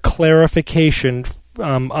for clarification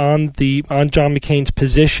on John McCain's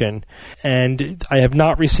position, and I have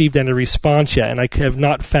not received any response yet, and I have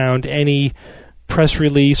not found any press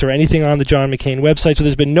release or anything on the John McCain website, so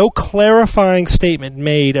there's been no clarifying statement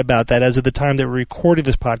made about that as of the time that we're recording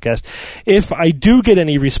this podcast. If I do get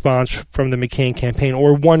any response from the McCain campaign,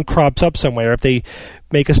 or one crops up somewhere, if they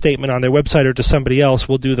make a statement on their website or to somebody else,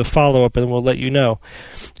 we'll do the follow-up and we'll let you know.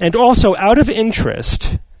 And also, out of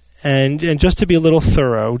interest, and just to be a little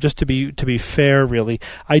thorough, just to be fair, really,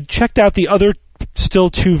 I checked out the other still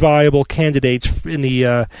two viable candidates in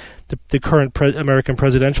the current American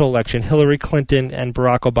presidential election, Hillary Clinton and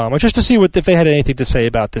Barack Obama, just to see if they had anything to say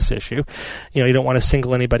about this issue. You don't want to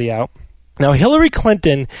single anybody out. Now, Hillary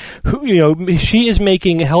Clinton, who, she is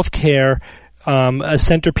making healthcare a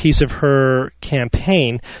centerpiece of her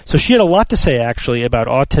campaign. So she had a lot to say, actually, about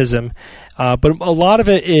autism, but a lot of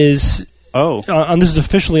it is... this is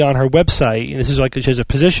officially on her website, and this is like she has a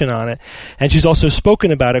position on it, and she's also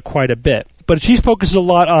spoken about it quite a bit. But she focuses a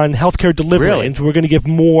lot on healthcare delivery, and we're going to give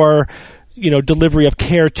more, delivery of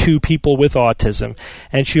care to people with autism.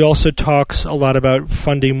 And she also talks a lot about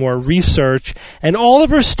funding more research, and all of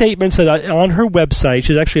her statements that on her website,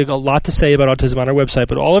 she has actually a lot to say about autism on her website,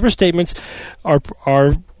 but all of her statements are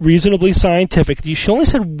reasonably scientific. She only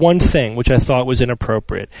said one thing, which I thought was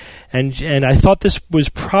inappropriate, and I thought this was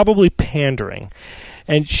probably pandering.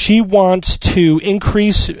 And she wants to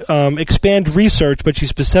expand research, but she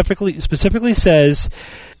specifically says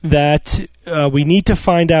that we need to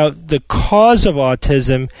find out the cause of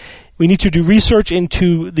autism. We need to do research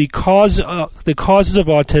into the causes of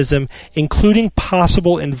autism, including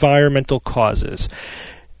possible environmental causes.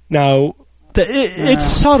 Now, it's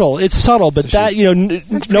subtle, but that,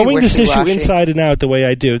 knowing this issue inside and out the way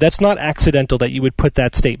I do, that's not accidental that you would put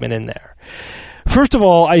that statement in there. First of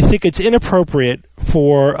all, I think it's inappropriate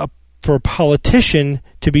for a politician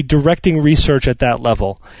to be directing research at that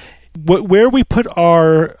level. where we put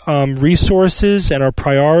our resources and our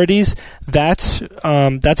priorities, that's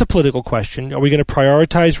a political question. Are we going to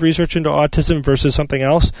prioritize research into autism versus something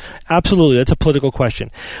else? Absolutely, that's a political question.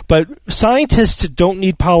 But scientists don't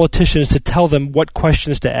need politicians to tell them what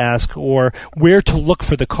questions to ask or where to look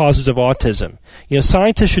for the causes of autism.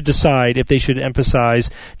 Scientists should decide if they should emphasize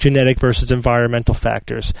genetic versus environmental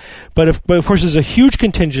factors. But of course, there's a huge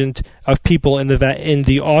contingent of people in the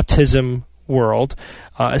autism world,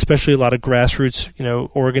 especially a lot of grassroots,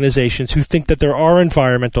 organizations who think that there are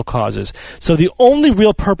environmental causes. So the only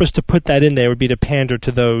real purpose to put that in there would be to pander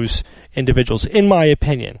to those individuals, in my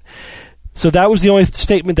opinion. So that was the only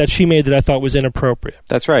statement that she made that I thought was inappropriate.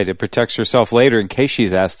 That's right. It protects herself later in case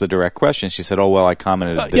she's asked the direct question. She said, I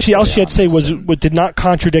commented all she had to say did not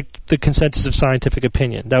contradict the consensus of scientific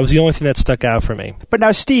opinion. That was the only thing that stuck out for me. But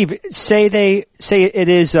now, Steve, say it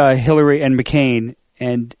is Hillary and McCain,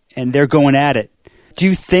 and they're going at it. Do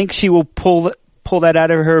you think she will pull that out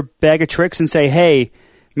of her bag of tricks and say, "Hey,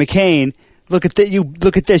 McCain, look at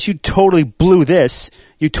this. You totally blew this.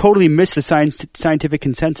 You totally missed the scientific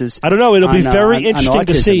consensus." I don't know. It'll be very interesting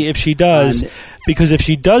to see if she does, because if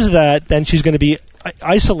she does that, then she's going to be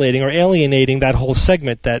isolating or alienating that whole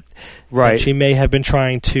segment that she may have been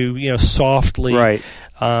trying to, softly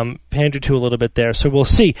pander to a little bit there. So we'll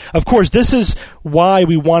see. Of course, this is why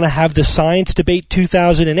we want to have the science debate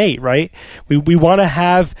 2008, right? We want to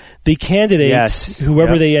have the candidates,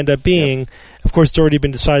 whoever they end up being. Yep. Of course, it's already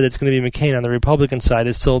been decided it's going to be McCain on the Republican side.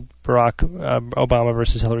 It's still Barack Obama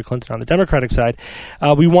versus Hillary Clinton on the Democratic side.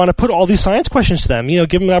 We want to put all these science questions to them,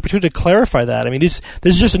 give them an opportunity to clarify that. I mean, this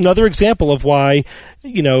is just another example of why,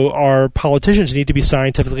 our politicians need to be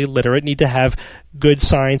scientifically literate, need to have good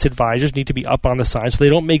science advisors, need to be up on the science, so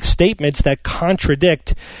they don't make statements that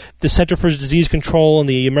contradict the Center for Disease Control and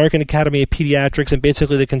the American Academy of Pediatrics and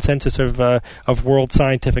basically the consensus of world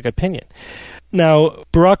scientific opinion. Now,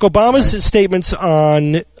 Barack Obama's statements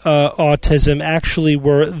on autism actually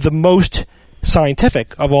were the most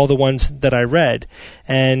scientific of all the ones that I read,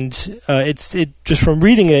 and it just from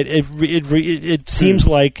reading it seems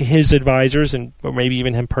like his advisors or maybe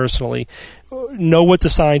even him personally know what the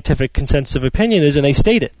scientific consensus of opinion is, and they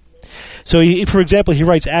state it. So, for example, he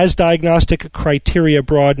writes, as diagnostic criteria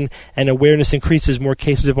broaden and awareness increases, more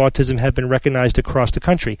cases of autism have been recognized across the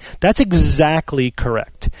country. That's exactly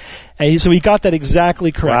correct. And so he got that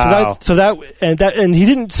exactly correct. Wow. And he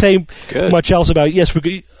didn't say much else about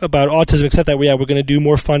about autism, except that we're going to do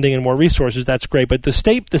more funding and more resources. That's great. But the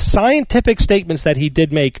scientific statements that he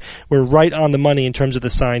did make were right on the money in terms of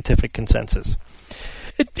the scientific consensus.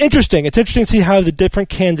 It's interesting to see how the different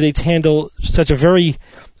candidates handle such a very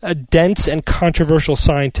dense and controversial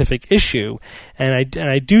scientific issue, and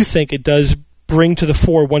I do think it does bring to the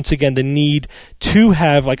fore once again the need to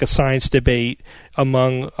have like a science debate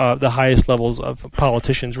among the highest levels of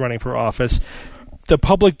politicians running for office. The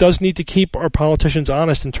public does need to keep our politicians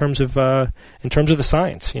honest in terms of the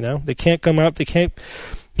science. They can't come out, they can't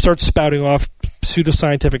start spouting off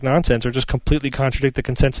pseudoscientific nonsense or just completely contradict the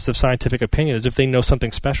consensus of scientific opinion as if they know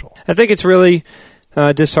something special. I think it's really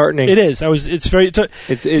disheartening. It is.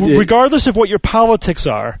 Regardless of what your politics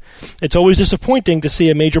are, it's always disappointing to see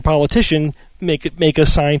a major politician make a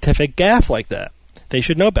scientific gaffe like that. They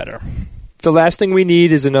should know better. The last thing we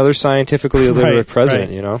need is another scientifically illiterate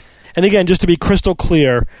president. And again, just to be crystal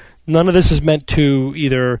clear, none of this is meant to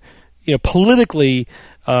either, politically,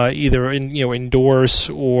 endorse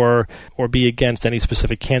or be against any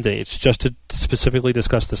specific candidates. Just to specifically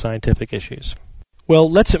discuss the scientific issues. Well,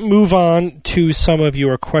 let's move on to some of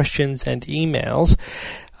your questions and emails.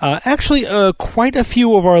 Actually, quite a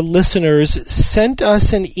few of our listeners sent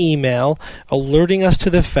us an email alerting us to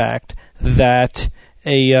the fact that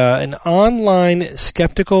an online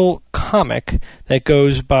skeptical comic that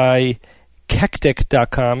goes by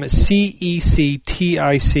Skeptic.com,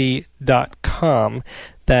 CECTIC.com,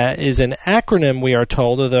 that is an acronym, we are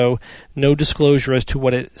told, although no disclosure as to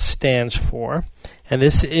what it stands for. And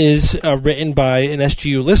this is written by an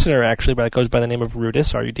SGU listener, actually, but it goes by the name of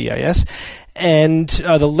Rudis, R-U-D-I-S. And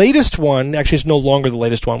the latest one, actually it's no longer the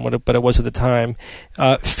latest one, but it was at the time,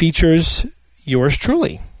 features yours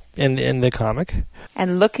truly in the comic.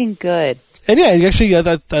 And looking good. And yeah, actually, I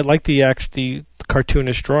like the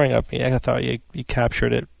cartoonish drawing of me. I thought you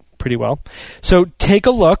captured it pretty well. So take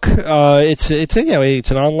a look. It's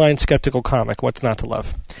an online skeptical comic. What's not to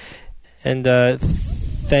love? And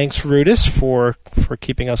thanks, Rudis, for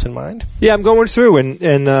keeping us in mind. Yeah, I'm going through,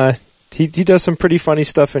 and he does some pretty funny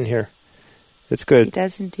stuff in here. It's good. He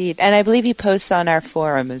does indeed. And I believe he posts on our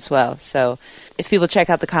forum as well. So if people check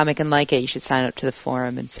out the comic and like it, you should sign up to the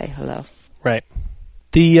forum and say hello. Right.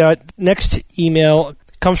 The next email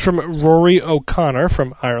comes from Rory O'Connor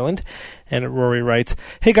from Ireland. And Rory writes,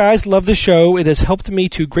 "Hey guys, love the show. It has helped me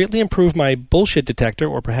to greatly improve my bullshit detector,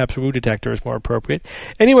 or perhaps woo detector is more appropriate.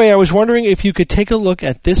 Anyway, I was wondering if you could take a look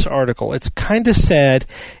at this article. It's kind of sad.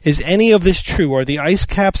 Is any of this true? Are the ice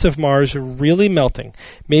caps of Mars really melting?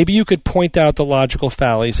 Maybe you could point out the logical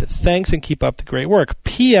fallacies. Thanks and keep up the great work.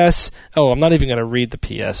 P.S." Oh, I'm not even going to read the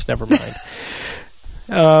P.S. Never mind.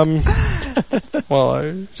 Well,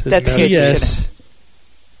 it says, That's good. P.S.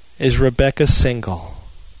 Is Rebecca single?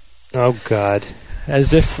 Oh God!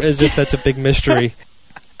 As if that's a big mystery.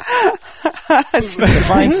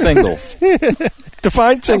 Define single.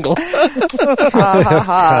 Define single.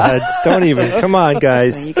 God, don't even. Come on,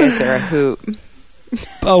 guys. You guys are a hoot.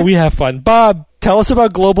 Oh, we have fun. Bob, tell us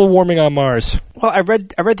about global warming on Mars. Well, I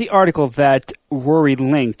read the article that Rory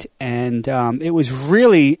linked, and it was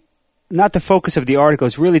really not the focus of the article.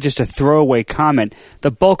 It's really just a throwaway comment.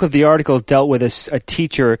 The bulk of the article dealt with a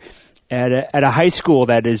teacher at a high school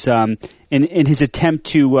that is in his attempt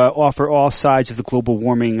to offer all sides of the global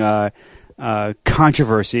warming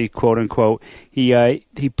controversy, quote unquote.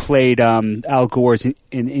 He played Al Gore's in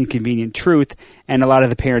Inconvenient Truth, and a lot of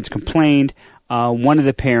the parents complained. One of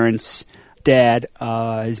the parents, dad,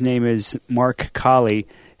 his name is Mark Colley,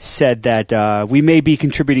 said that we may be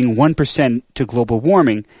contributing 1% to global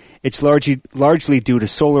warming. It's largely due to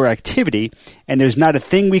solar activity, and there's not a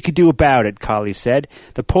thing we could do about it, Colley said.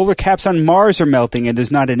 The polar caps on Mars are melting, and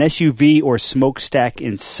there's not an SUV or smokestack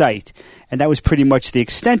in sight. And that was pretty much the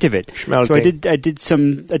extent of it. Schmelting. So I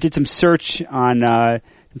did some search on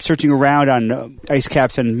searching around on ice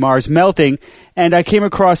caps on Mars melting, and I came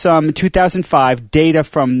across in 2005 data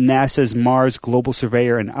from NASA's Mars Global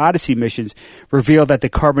Surveyor and Odyssey missions revealed that the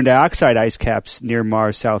carbon dioxide ice caps near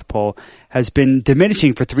Mars' South Pole has been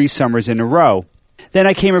diminishing for 3 summers in a row. Then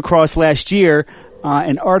I came across last year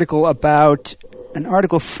an article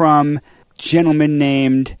from a gentleman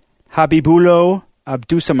named Habibulo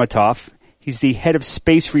Abdusamatov. He's the head of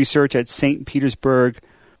space research at St. Petersburg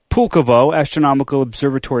Pulkovo Astronomical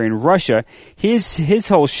Observatory in Russia. His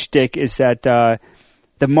whole shtick is that the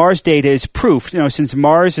Mars data is proof. Since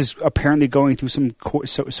Mars is apparently going through some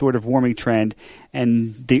sort of warming trend,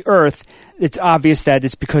 and the Earth, it's obvious that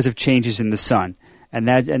it's because of changes in the sun, and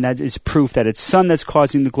that is proof that it's sun that's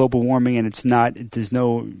causing the global warming, and it's not. There's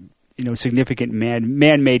no significant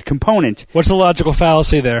man-made component. What's the logical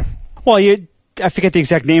fallacy there? Well, I forget the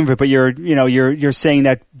exact name of it, but you're saying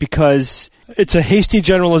that because it's a hasty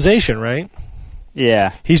generalization, right?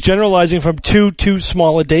 Yeah. He's generalizing from too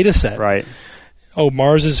small a data set. Right. Oh,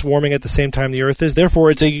 Mars is warming at the same time the Earth is.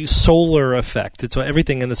 Therefore, it's a solar effect. It's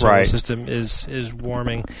everything in the solar system is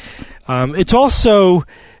warming. It's also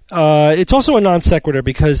a non sequitur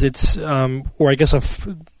because it's, or I guess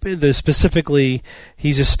specifically,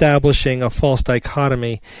 he's establishing a false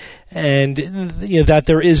dichotomy, and that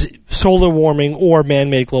there is solar warming or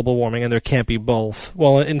man-made global warming, and there can't be both.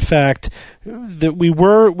 Well, in fact,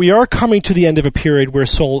 we are coming to the end of a period where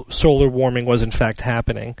solar warming was in fact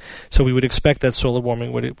happening. So we would expect that solar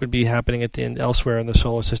warming would be happening at the end elsewhere in the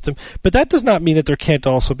solar system. But that does not mean that there can't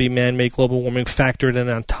also be man-made global warming factored in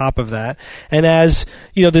on top of that. And as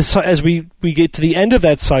as we get to the end of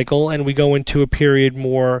that cycle and we go into a period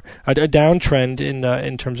more a downtrend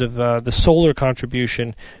in terms of the solar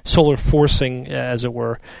contribution, solar forcing, as it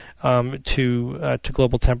were, to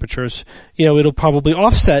global temperatures, it'll probably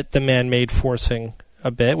offset the man-made forcing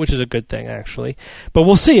a bit, which is a good thing, actually. But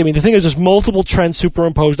we'll see. I mean, the thing is, there's multiple trends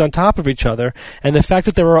superimposed on top of each other, and the fact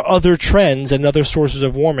that there are other trends and other sources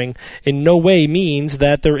of warming in no way means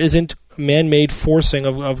that there isn't man-made forcing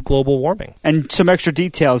of global warming. And some extra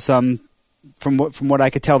details, from what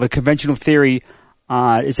I could tell, the conventional theory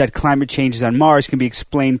is that climate changes on Mars can be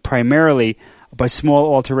explained primarily by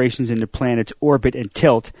small alterations in the planet's orbit and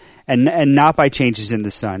tilt, and not by changes in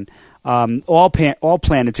the sun. All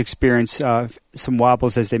planets experience some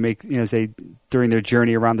wobbles as they during their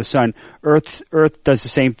journey around the sun. Earth does the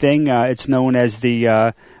same thing. It's known as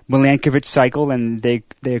the Milankovitch cycle, and they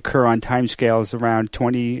occur on timescales around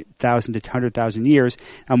 20,000 to 100,000 years.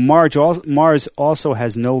 Now, Mars also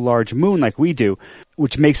has no large moon like we do,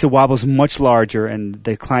 which makes the wobbles much larger and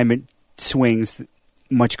the climate swings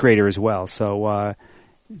much greater as well. So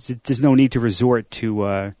there's no need to resort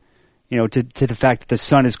to to the fact that the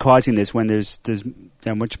sun is causing this when there's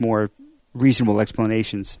much more reasonable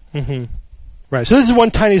explanations. Mm-hmm. Right. So this is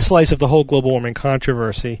one tiny slice of the whole global warming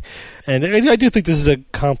controversy, and I do think this is a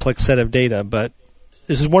complex set of data, but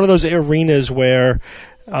this is one of those arenas where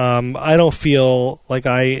I don't feel like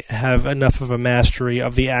I have enough of a mastery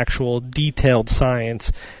of the actual detailed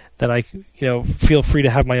science that I feel free to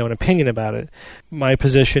have my own opinion about it. My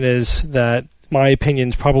position is that my opinion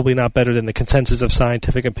is probably not better than the consensus of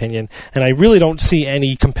scientific opinion, and I really don't see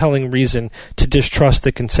any compelling reason to distrust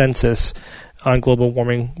the consensus on global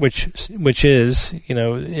warming, which is,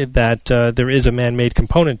 that there is a man-made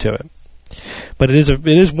component to it. But it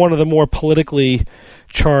is one of the more politically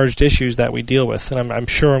charged issues that we deal with, and I'm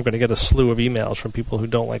sure I'm going to get a slew of emails from people who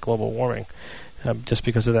don't like global warming just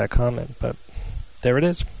because of that comment. But there it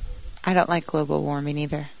is. I don't like global warming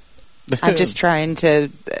either. I'm just trying to,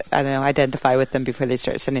 identify with them before they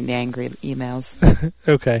start sending the angry emails.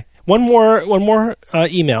 Okay. One more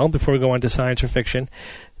email before we go on to science or fiction.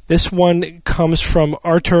 This one comes from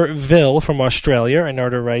Arthur Ville from Australia, and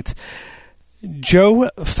Arthur writes, Joe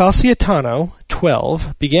Falciatano,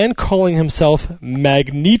 12, began calling himself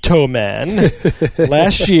Magneto Man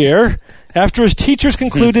last year after his teachers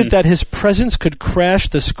concluded that his presence could crash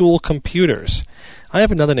the school computers. I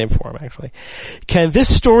have another name for him, actually. Can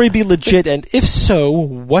this story be legit, and if so,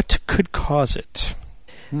 what could cause it?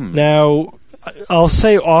 Now, I'll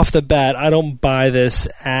say off the bat, I don't buy this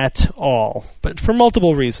at all, but for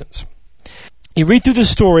multiple reasons. You read through the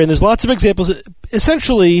story, and there's lots of examples.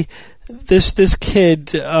 Essentially, this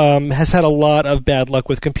kid has had a lot of bad luck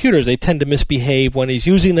with computers. They tend to misbehave when he's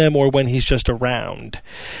using them or when he's just around.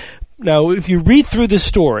 Now, if you read through the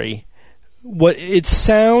story, what it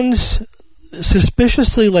sounds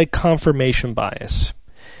suspiciously like confirmation bias.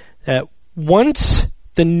 Once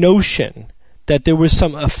the notion that there was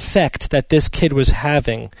some effect that this kid was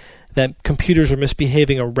having, that computers were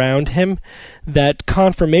misbehaving around him, that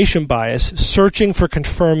confirmation bias, searching for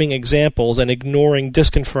confirming examples and ignoring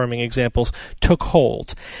disconfirming examples, took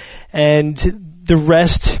hold. And the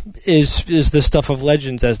rest is the stuff of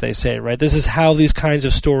legends, as they say, right? This is how these kinds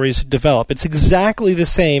of stories develop. It's exactly the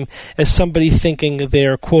same as somebody thinking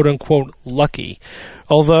they're quote-unquote lucky,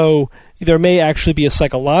 although there may actually be a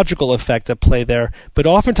psychological effect at play there, but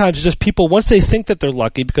oftentimes it's just people, once they think that they're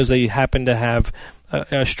lucky because they happen to have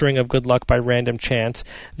a string of good luck by random chance,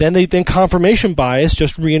 then confirmation bias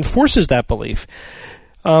just reinforces that belief.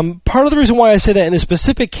 Part of the reason why I say that in this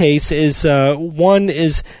specific case is, one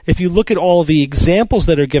is, if you look at all the examples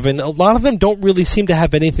that are given, a lot of them don't really seem to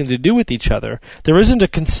have anything to do with each other. There isn't a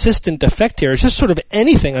consistent effect here. It's just sort of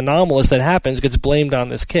anything anomalous that happens gets blamed on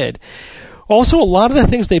this kid. Also, a lot of the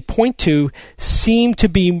things they point to seem to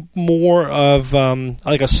be more of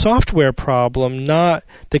like a software problem, not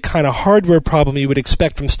the kind of hardware problem you would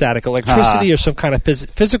expect from static electricity or some kind of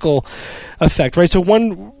physical effect, right? So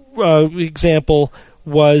one example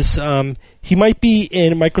was he might be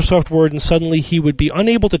in Microsoft Word and suddenly he would be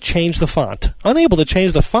unable to change the font. Unable to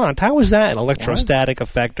change the font? How is that an electrostatic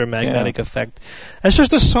effect or magnetic effect? That's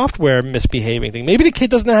just a software misbehaving thing. Maybe the kid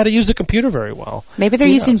doesn't know how to use the computer very well. Maybe they're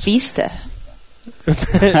using Vista.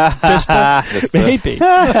 Maybe.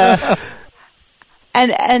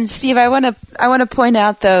 And Steve, I want to point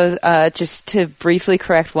out though, just to briefly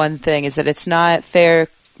correct one thing, is that it's not fair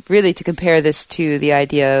really to compare this to the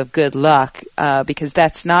idea of good luck, because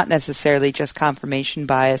that's not necessarily just confirmation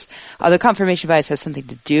bias. Although confirmation bias has something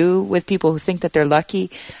to do with people who think that they're lucky.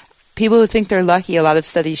 People who think they're lucky, a lot of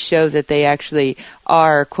studies show that they actually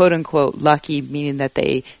are quote-unquote lucky, meaning that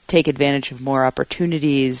they take advantage of more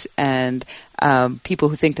opportunities, and people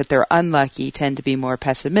who think that they're unlucky tend to be more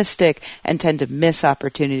pessimistic and tend to miss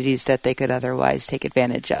opportunities that they could otherwise take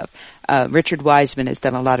advantage of. Richard Wiseman has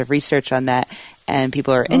done a lot of research on that, and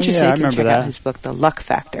people are interested can check out his book, The Luck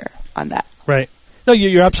Factor, on that. Right. No,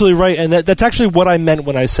 you're absolutely right, and that's actually what I meant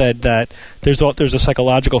when I said that there's a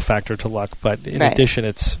psychological factor to luck, but in addition,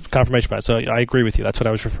 it's confirmation bias. So I agree with you. That's what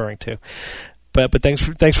I was referring to. But thanks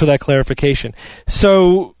for that clarification.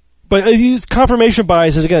 So, but confirmation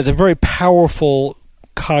bias is a very powerful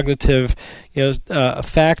cognitive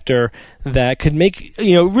factor that could make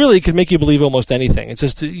really could make you believe almost anything. It's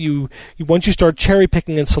just you once you start cherry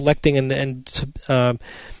picking and selecting and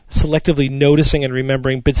selectively noticing and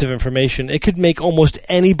remembering bits of information, it could make almost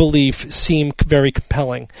any belief seem very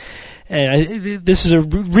compelling. And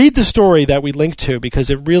read the story that we linked to, because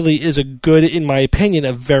it really is in my opinion,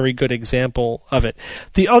 a very good example of it.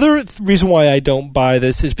 The other reason why I don't buy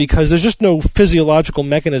this is because there's just no physiological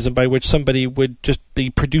mechanism by which somebody would just be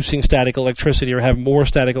producing static electricity or have more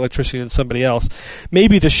static electricity than somebody else.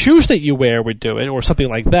 Maybe the shoes that you wear would do it, or something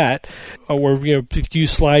like that, or if you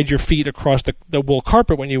slide your feet across the wool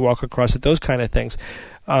carpet when you walk across it, those kind of things.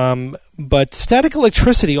 But static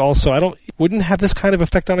electricity also, wouldn't have this kind of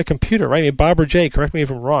effect on a computer, right? I mean, Bob or Jay, correct me if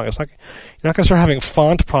I'm wrong. It's like you're not going to start having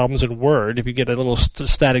font problems in Word if you get a little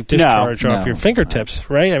static discharge off your fingertips,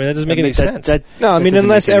 right? I mean, that doesn't make any sense.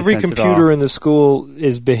 Unless every computer in the school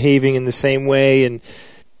is behaving in the same way, and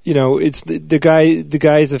it's the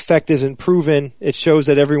guy's effect isn't proven. It shows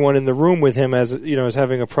that everyone in the room with him is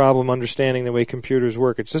having a problem understanding the way computers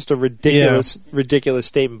work. It's just a ridiculous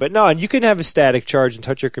statement. But no, and you can have a static charge and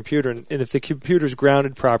touch your computer, and if the computer's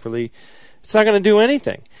grounded properly, it's not going to do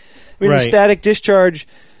anything. I mean, the static discharge.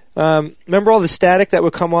 Remember all the static that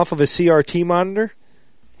would come off of a CRT monitor?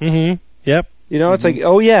 Mm-hmm. Yep. It's like,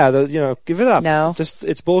 oh yeah, give it up. No,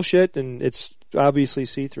 it's bullshit, and it's obviously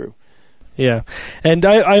see-through. Yeah, and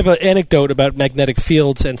I have an anecdote about magnetic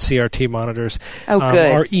fields and CRT monitors. Oh,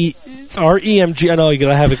 good. Our EMG, I know you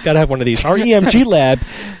gotta have one of these. Our EMG lab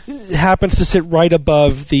happens to sit right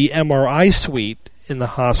above the MRI suite in the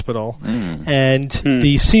hospital, and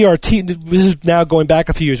the CRT. This is now going back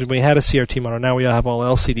a few years when we had a CRT monitor. Now we have all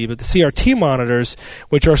LCD, but the CRT monitors,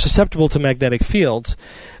 which are susceptible to magnetic fields,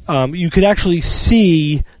 you could actually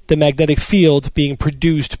see the magnetic field being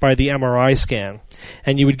produced by the MRI scan.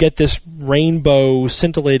 And you would get this rainbow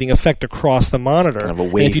scintillating effect across the monitor. Kind of a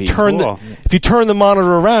wavy. And if you turn the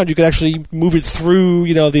monitor around, you could actually move it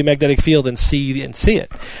through, the magnetic field and see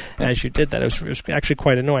it. As you did that, it was actually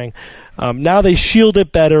quite annoying. Now they shield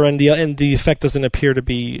it better, and the effect doesn't appear to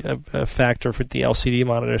be a factor for the LCD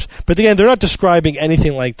monitors. But again, they're not describing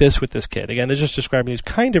anything like this with this kid. Again, they're just describing these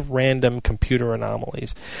kind of random computer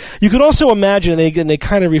anomalies. You could also imagine, and they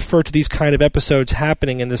kind of refer to these kind of episodes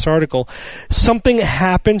happening in this article. Something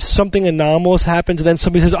happens, something anomalous happens, and then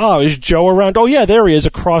somebody says, "Oh, is Joe around?" "Oh, yeah, there he is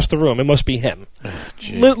across the room. It must be him."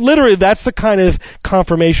 Literally, that's the kind of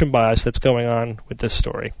confirmation bias that's going on with this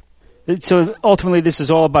story. So ultimately, this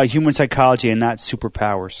is all about human psychology and not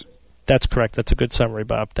superpowers. That's correct. That's a good summary,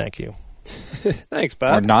 Bob. Thank you. Thanks,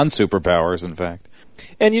 Bob. Or non-superpowers, in fact.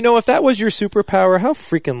 And if that was your superpower, how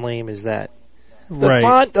freaking lame is that? The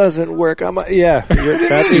font doesn't work. You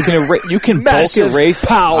can bulk erase.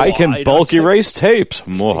 I can bulk erase tapes.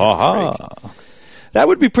 That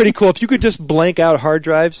would be pretty cool if you could just blank out hard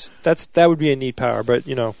drives. That would be a neat power. But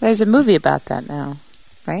there's a movie about that now,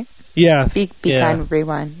 right? Yeah. Be kind,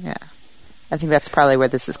 rewind. Yeah, I think that's probably where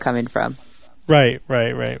this is coming from. Right.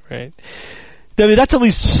 I mean, that's at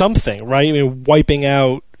least something, right? I mean, wiping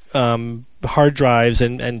out hard drives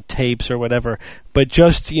and tapes or whatever, but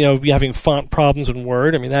just having font problems in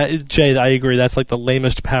Word. I mean, Jay, I agree. That's like the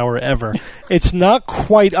lamest power ever. It's not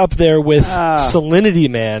quite up there with Salinity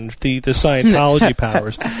Man, the Scientology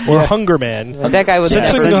powers, or Hunger Man. That guy was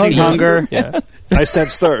sensing hunger. Yeah. I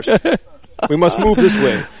sense thirst. We must move this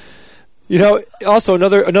way. Also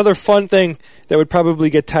another fun thing that would probably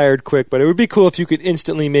get tired quick, but it would be cool if you could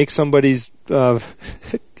instantly make somebody's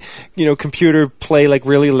computer play like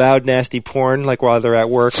really loud, nasty porn, like while they're at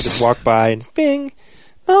work, just walk by and bing.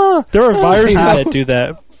 There are viruses that do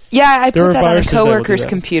that. Yeah, I put that on a coworker's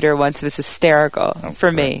computer once. It was hysterical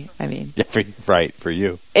for me. I mean, for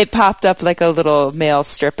you. It popped up like a little male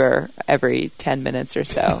stripper every 10 minutes or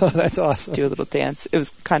so. Oh, that's awesome. Do a little dance. It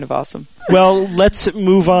was kind of awesome. Well, let's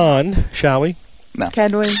move on, shall we? No.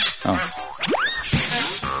 Can we? Oh.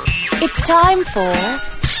 It's time for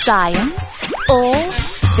Science or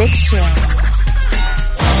Fiction.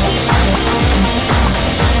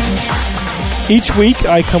 Each week,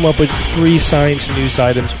 I come up with 3 science news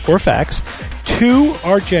items or facts. 2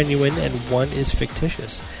 are genuine and 1 is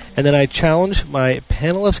fictitious. And then I challenge my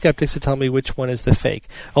panel of skeptics to tell me which one is the fake.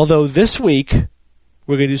 Although this week,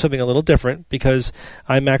 we're going to do something a little different because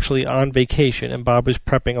I'm actually on vacation and Bob is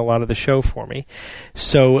prepping a lot of the show for me.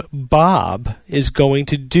 So Bob is going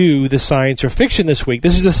to do the science or fiction this week.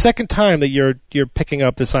 This is the second time that you're picking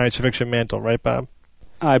up the science or fiction mantle, right, Bob?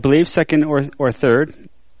 I believe second or third.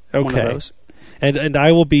 Okay. One of those. And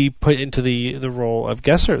I will be put into the role of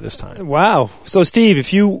guesser this time. Wow. So Steve,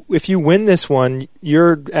 if you win this one,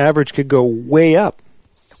 your average could go way up.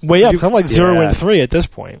 Way up. I'm like 0-3 at this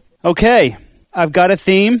point. Okay. I've got a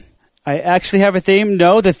theme. I actually have a theme.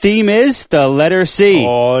 No, the theme is the letter C.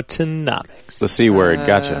 Autonomics. The C word.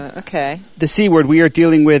 Gotcha. Okay. The C word. We are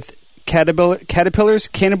dealing with caterpillars,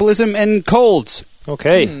 cannibalism, and colds.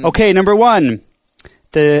 Okay. Okay, number 1.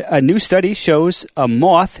 A new study shows a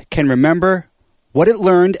moth can remember what it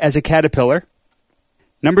learned as a caterpillar.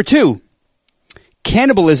 Number 2,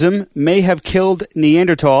 cannibalism may have killed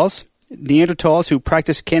Neanderthals. Neanderthals who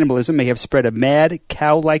practiced cannibalism may have spread a mad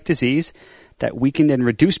cow-like disease that weakened and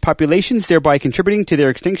reduced populations, thereby contributing to their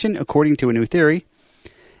extinction, according to a new theory.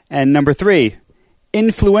 And number 3,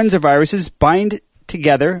 influenza viruses bind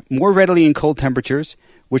together more readily in cold temperatures,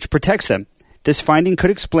 which protects them. This finding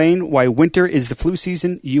could explain why winter is the flu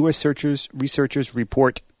season, U.S. researchers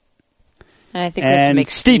report. And I think we have to make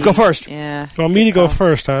Steve, go first. Yeah. You want me to go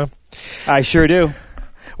first, huh? I sure do.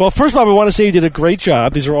 Well, first of all, I want to say you did a great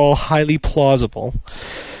job. These are all highly plausible.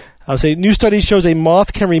 I'll say new study shows a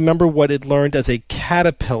moth can remember what it learned as a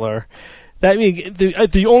caterpillar. That means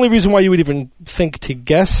the only reason why you would even think to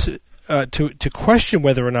guess to question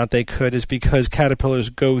whether or not they could is because caterpillars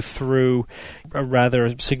go through a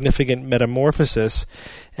rather significant metamorphosis,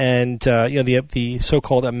 and the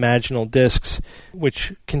so-called imaginal discs,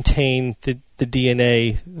 which contain the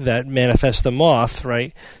DNA that manifests the moth,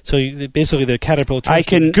 right? So basically, the caterpillar turns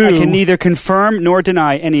to goo. I can neither confirm nor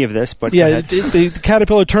deny any of this, but the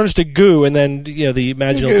caterpillar turns to goo, and then the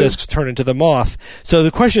imaginal discs turn into the moth. So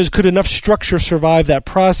the question is, could enough structure survive that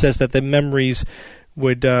process that the memories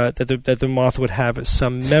would that the moth would have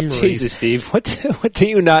some memories? Jesus, Steve, what do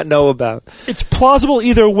you not know about? It's plausible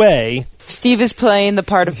either way. Steve is playing the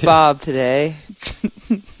part of Bob today.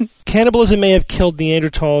 Cannibalism may have killed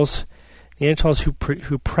Neanderthals. Neanderthals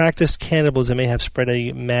who practiced cannibalism may have spread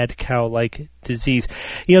a mad cow-like disease.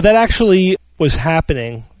 That actually was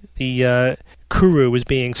happening. The kuru was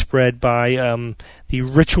being spread by the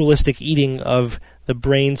ritualistic eating of the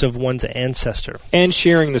brains of one's ancestor. And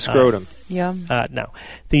shearing the scrotum. No.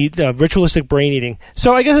 The ritualistic brain eating.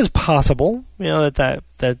 So I guess it's possible,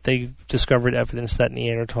 that they discovered evidence that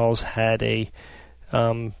Neanderthals had a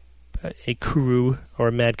kuru or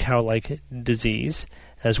a mad cow-like disease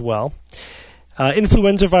as well.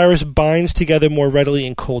 Influenza virus binds together more readily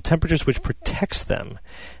in cold temperatures, which protects them.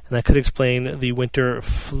 And that could explain the winter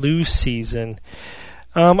flu season.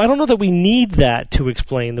 I don't know that we need that to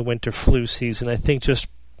explain the winter flu season. I think just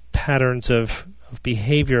patterns of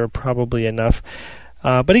behavior are probably enough.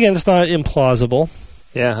 But again, it's not implausible.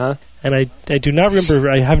 Yeah, huh? And I do not remember.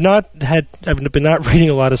 I've been not reading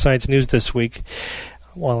a lot of science news this week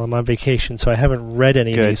while I'm on vacation, so I haven't read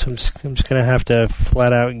any of these. So I'm just going to have to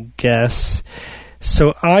flat out guess.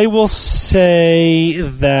 So I will say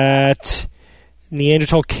that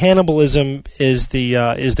Neanderthal cannibalism is the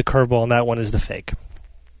curveball, and that one is the fake.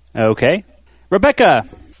 Okay. Rebecca!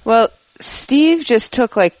 Well, Steve just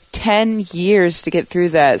took like 10 years to get through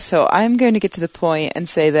that, so I'm going to get to the point and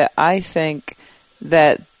say that I think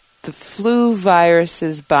that the flu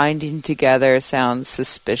viruses binding together sounds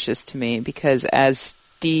suspicious to me because, as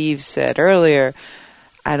Steve said earlier,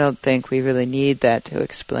 I don't think we really need that to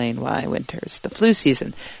explain why winter's the flu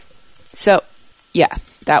season. So, yeah,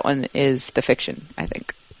 that one is the fiction, I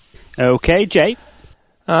think. Okay, Jay?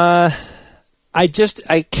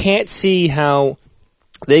 I can't see how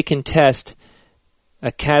they can test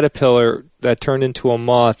a caterpillar that turned into a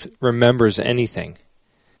moth remembers anything.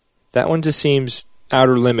 That one just seems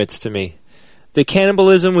outer limits to me. The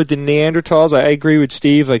cannibalism with the Neanderthals, I agree with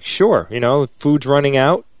Steve. Like, sure, food's running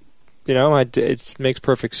out. It makes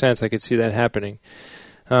perfect sense. I could see that happening.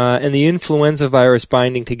 And the influenza virus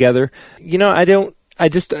binding together. I don't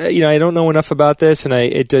know enough about this, and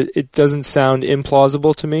it doesn't sound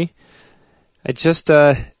implausible to me. I just,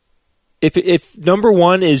 if number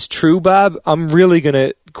one is true, Bob, I'm really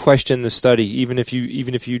gonna question the study, even if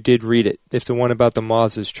you did read it. If the one about the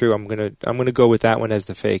moths is true, I'm gonna go with that one as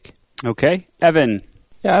the fake. Okay, Evan.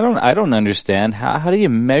 Yeah, I don't understand how do you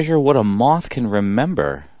measure what a moth can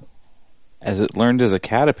remember as it learned as a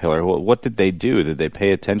caterpillar? What did they do? Did they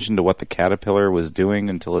pay attention to what the caterpillar was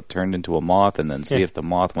doing until it turned into a moth, and then see if the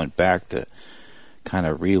moth went back to kind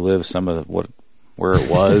of relive some of where it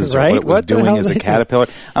was right? or what it was doing as a caterpillar?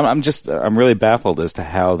 I'm really baffled as to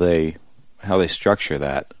how they structure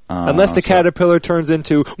that. Unless the caterpillar turns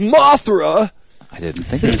into Mothra. I didn't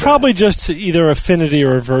think it's probably just either affinity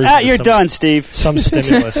or aversion. You're done, Steve. Some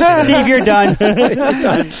stimulus. Steve, you're done.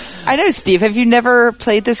 I know, Steve. Have you never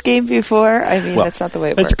played this game before? I mean, that's not the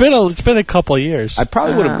way it works. It's been a couple of years. I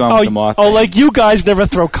probably would have gone with the moth. Like you guys never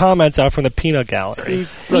throw comments out from the peanut gallery.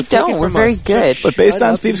 We don't. We're very good. But based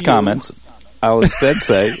on Steve's comments, I'll instead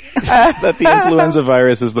say that the influenza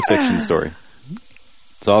virus is the fiction story.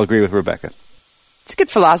 So I'll agree with Rebecca. It's good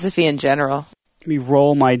philosophy in general. Let me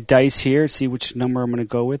roll my dice here, see which number I'm going to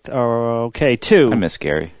go with. Okay, 2. I miss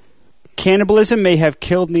Gary. Cannibalism may have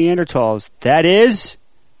killed Neanderthals. That is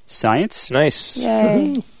science. Nice.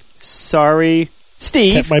 Yay. Sorry,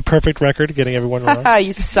 Steve. Kept my perfect record, getting everyone wrong.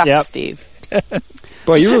 You suck, Steve.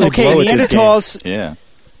 Boy, you really blow at Neanderthals. This game. Yeah.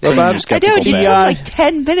 Well, I know, you took like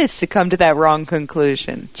 10 minutes to come to that wrong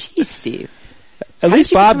conclusion. Jeez, Steve. At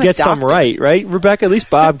least Bob gets some right, Rebecca? At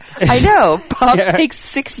least Bob... I know. Bob takes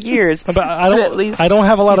 6 years. But I don't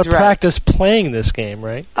have a lot of practice playing this game,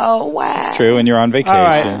 right? Oh, wow. It's true, and you're on vacation. All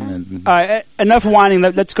right. Enough whining.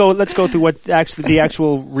 Let's go through what actually the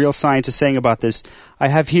actual real science is saying about this. I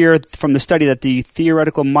have here from the study that the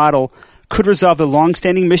theoretical model could resolve the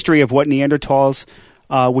long-standing mystery of what Neanderthals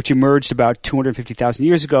which emerged about 250,000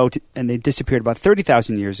 years ago, and they disappeared about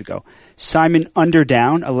 30,000 years ago. Simon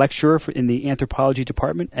Underdown, a lecturer in the anthropology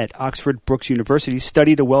department at Oxford Brookes University,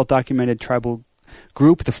 studied a well-documented tribal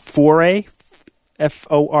group, the Fore,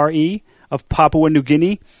 F-O-R-E, of Papua New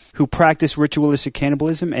Guinea, who practiced ritualistic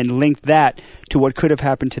cannibalism, and linked that to what could have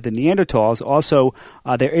happened to the Neanderthals. Also,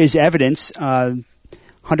 there is evidence,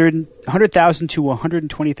 100,000 to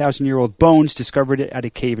 120,000-year-old bones discovered at a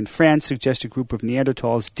cave in France suggest a group of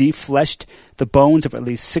Neanderthals defleshed the bones of at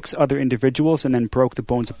least 6 other individuals and then broke the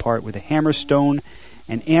bones apart with a hammer, stone,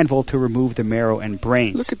 and anvil to remove the marrow and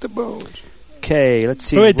brains. Look at the bones. Okay, let's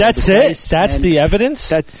see. Wait, that's it? That's the evidence?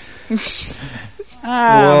 That's...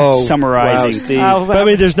 Whoa. Summarizing. Wow, Steve. But I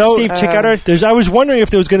mean, there's no... Steve, check out our... I was wondering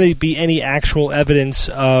if there was going to be any actual evidence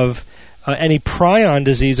of any prion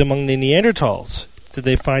disease among the Neanderthals. Did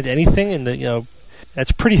they find anything in the,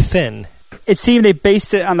 that's pretty thin. It seemed they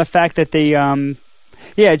based it on the fact that they,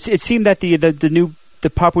 it seemed that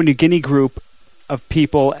the Papua New Guinea group of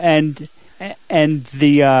people and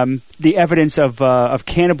the evidence of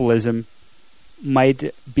cannibalism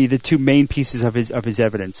might be the two main pieces of his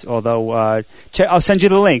evidence. Although I'll send you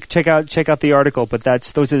the link. Check out the article. But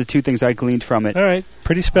those are the two things I gleaned from it. All right,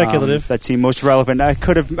 pretty speculative. That seemed most relevant. I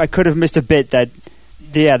could have missed a bit that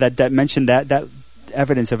mentioned that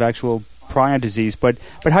evidence of actual prion disease. But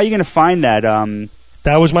how are you going to find that?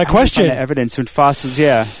 That was my question. Find that evidence in fossils.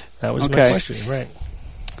 Yeah, that was my question. Right.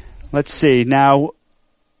 Let's see. Now,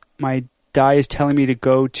 my die is telling me to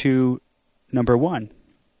go to number 1.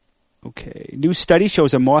 Okay. New study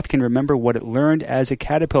shows a moth can remember what it learned as a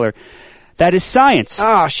caterpillar. That is science.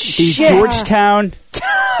 Oh, shit. Georgetown.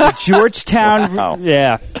 Wow.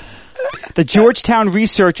 Yeah. The Georgetown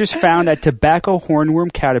researchers found that tobacco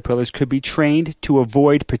hornworm caterpillars could be trained to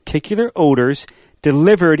avoid particular odors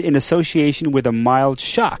delivered in association with a mild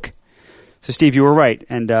shock. So, Steve, you were right.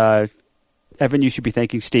 And, Evan, you should be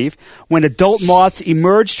thanking Steve. When adult moths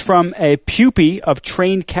emerged from a pupae of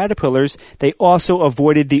trained caterpillars, they also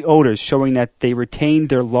avoided the odors, showing that they retained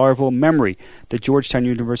their larval memory. The Georgetown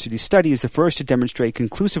University study is the first to demonstrate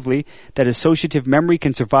conclusively that associative memory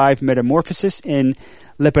can survive metamorphosis in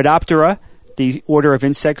Lepidoptera, the order of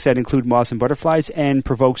insects that include moths and butterflies, and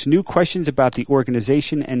provokes new questions about the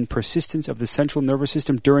organization and persistence of the central nervous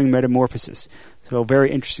system during metamorphosis. So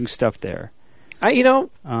very interesting stuff there.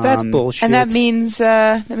 That's bullshit. And that means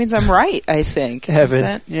I'm right, I think. Heaven.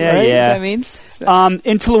 Right? Yeah. That means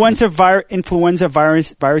influenza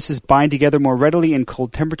viruses bind together more readily in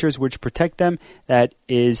cold temperatures, which protect them. That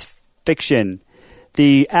is fiction.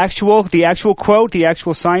 The actual quote, the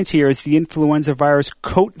actual science here is the influenza virus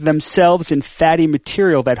coat themselves in fatty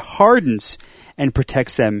material that hardens and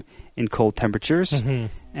protects them in cold temperatures. Mm-hmm.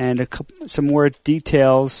 And some more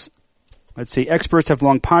details. Let's see. Experts have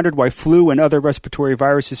long pondered why flu and other respiratory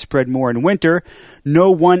viruses spread more in winter. No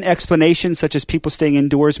one explanation, such as people staying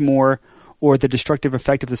indoors more or the destructive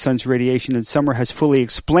effect of the sun's radiation in summer, has fully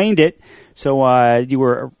explained it. So,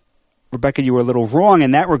 Rebecca, you were a little wrong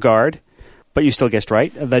in that regard, but you still guessed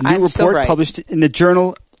right. The new report published in the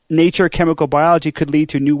journal Nature Chemical Biology could lead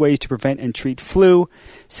to new ways to prevent and treat flu,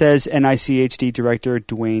 says NICHD Director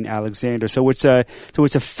Dwayne Alexander. So it's a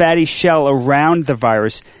fatty shell around the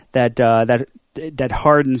virus that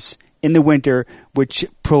hardens in the winter, which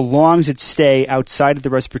prolongs its stay outside of the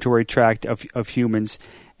respiratory tract of humans.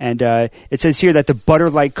 And it says here that the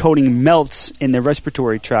butter-like coating melts in the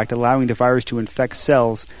respiratory tract, allowing the virus to infect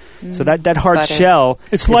cells. So that hard butter. Shell,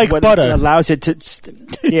 it's like what butter. Allows it to,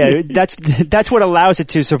 that's what allows it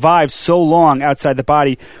to survive so long outside the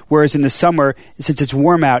body. Whereas in the summer, since it's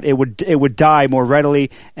warm out, it would die more readily,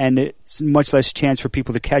 and it's much less chance for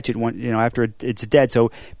people to catch it after it's dead.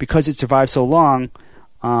 So because it survives so long,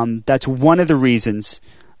 that's one of the reasons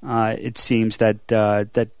it seems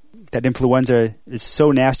that influenza is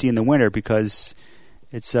so nasty in the winter, because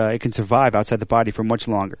it can survive outside the body for much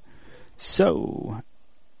longer. So,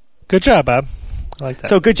 good job, Bob. I like that.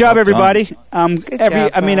 So good job, everybody. Good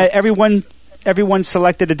job, Everyone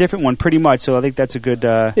selected a different one, pretty much. So I think that's a good.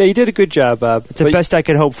 Yeah, you did a good job, Bob. It's the best I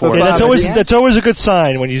could hope for. Yeah, that's always a good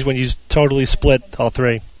sign when you totally split all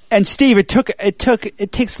three. And Steve,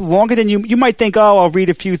 it takes longer than you might think. Oh, I'll read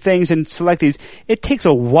a few things and select these. It takes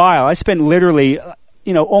a while. I spent literally,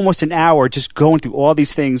 almost an hour just going through all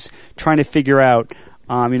these things, trying to figure out,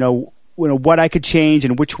 what I could change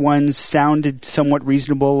and which ones sounded somewhat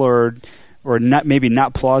reasonable or not, maybe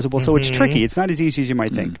not plausible. So it's tricky. It's not as easy as you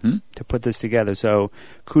might think to put this together. So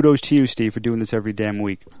kudos to you, Steve, for doing this every damn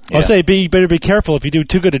week. Yeah. I'll say, better be careful. If you do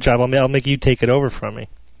too good a job, I'll make you take it over from me.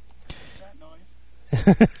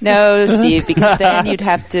 No, Steve, because then you'd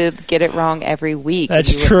have to get it wrong every week. That's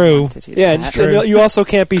and you wouldn't true. want to do Yeah, that. and you also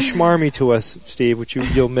can't be schmarmy to us, Steve, which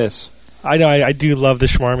you'll miss. I know. I do love the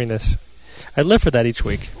schmarminess. I live for that each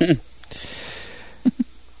week.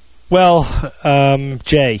 Well,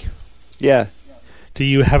 Jay. Yeah. Do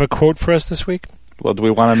you have a quote for us this week? Well, do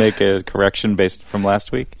we want to make a correction based from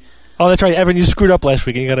last week? Oh, that's right. Evan, you screwed up last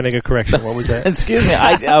week, and you got to make a correction. What was that? Excuse me.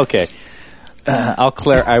 Okay.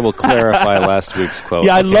 I will clarify last week's quote.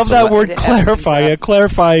 Yeah, I love that word, It clarify. opens up.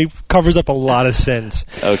 Clarify covers up a lot of sins.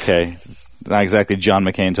 Okay. It's not exactly John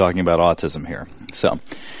McCain talking about autism here.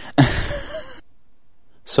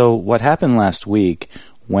 So what happened last week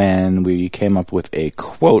when we came up with a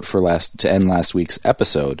quote to end last week's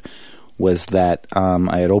episode was that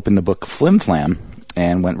I had opened the book Flim Flam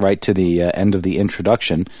and went right to the end of the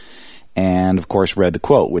introduction and, of course, read the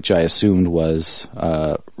quote, which I assumed was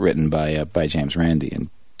written by James Randi.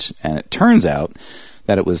 And it turns out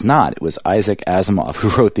that it was not. It was Isaac Asimov who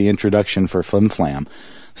wrote the introduction for Flim Flam.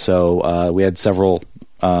 So we had several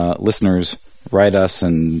listeners write us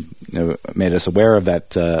and made us aware of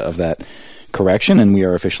that correction, and we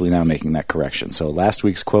are officially now making that correction. So last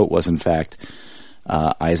week's quote was, in fact,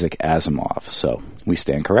 Isaac Asimov. So we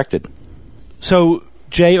stand corrected. So,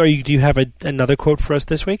 Jay, do you have another quote for us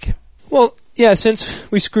this week? Well, yeah,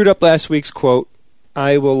 since we screwed up last week's quote,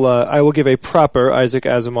 I will give a proper Isaac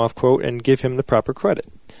Asimov quote and give him the proper credit.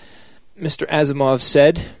 Mr. Asimov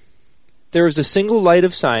said, "There is a single light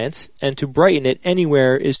of science, and to brighten it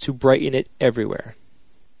anywhere is to brighten it everywhere."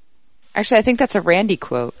 Actually, I think that's a Randy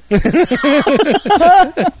quote.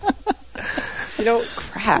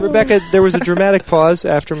 Crap. Rebecca, there was a dramatic pause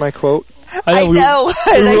after my quote. I know.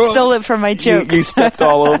 And I stole it from my joke. You stepped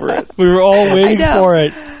all over it. We were all waiting for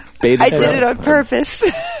it. I did it on purpose.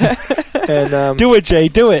 And Do it, Jay.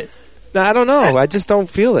 Do it. no, I don't know. I just don't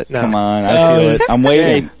feel it now. Come on, I feel it. I'm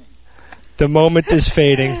waiting. The moment is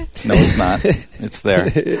fading. No, it's not. It's there.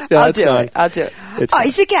 Yeah, I'll it's do gone. it. I'll do it. It's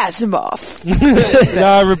Isaac Asimov.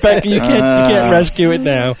 No, Rebecca, you can't rescue it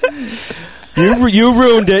now. You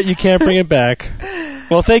ruined it. You can't bring it back.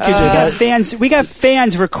 Well, thank you, Jay. We got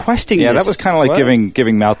fans requesting Yeah, this. that was kind of like What?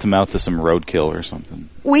 giving mouth to mouth to some roadkill or something.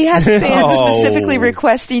 We had fans Oh. specifically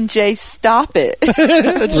requesting Jay stop it.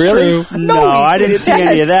 That's Really? true. No, I didn't see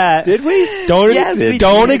any of that. Did we? Don't Yes, we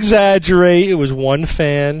don't did. exaggerate. It was one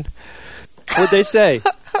fan. What'd they say?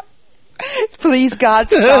 Please, God,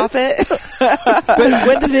 stop it. But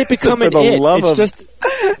when did it become for an the it? love It's of- just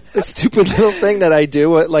a stupid little thing that I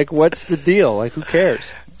do. Like, what's the deal? Like, who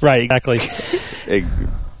cares? Right, exactly.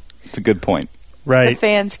 It's a good point. The Right.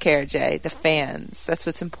 fans care, Jay. The fans. That's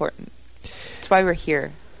what's important. That's why we're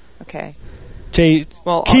here. Okay. Jay,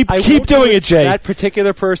 Well, keep I won't doing do it, Jay. That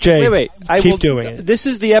particular person. Jay, wait. keep doing it. This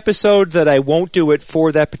is the episode that I won't do it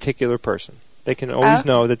for that particular person. They can always Oh.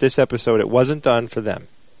 know that this episode, it wasn't done for them.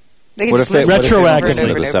 They can What just if they listen to it over and Retroactively. over listen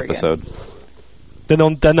to and this over again. episode? Then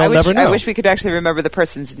they'll I wish, never know. I wish we could actually remember the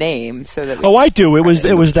person's name so that. I do. It was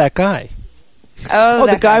that guy. Oh,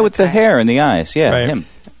 the that guy with the that's right. hair and the eyes. Yeah, Right. him.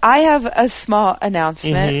 I have a small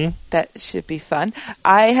announcement Mhm. that should be fun.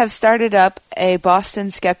 I have started up a Boston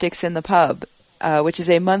Skeptics in the Pub, which is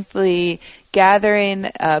a monthly gathering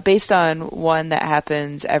based on one that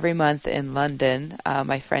happens every month in London.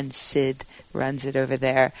 My friend Sid runs it over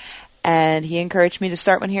there. And he encouraged me to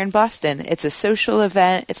start one here in Boston. It's a social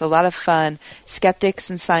event. It's a lot of fun. Skeptics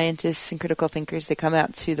and scientists and critical thinkers, they come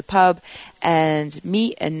out to the pub and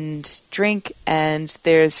meet and drink, and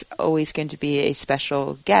there's always going to be a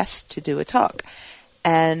special guest to do a talk.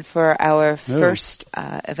 And for our first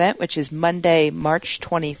event, which is Monday, March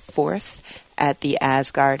 24th, at the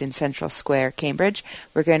Asgard in Central Square, Cambridge,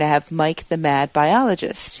 we're going to have Mike the Mad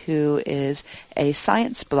Biologist, who is a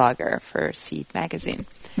science blogger for Seed Magazine.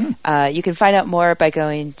 You can find out more by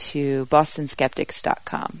going to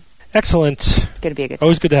bostonskeptics.com. Excellent. It's going to be a good time.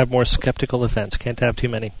 Always good to have more skeptical events. Can't have too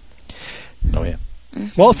many. Oh, yeah.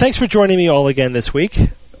 Well, thanks for joining me all again this week.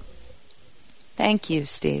 Thank you,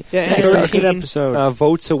 Steve. Yeah, Thanks and for a good 13 episode.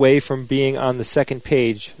 votes away from being on the second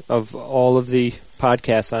page of all of the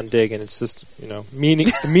podcasts on Dig, and it's just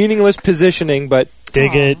meaningless positioning. But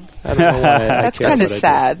Dig it. I don't know why. That's kind of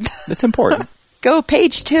sad. It's important. Go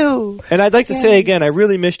page 2. And I'd like to Yay. say again, I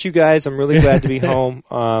really missed you guys. I'm really glad to be home.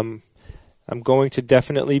 I'm going to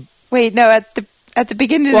definitely. Wait, no, at the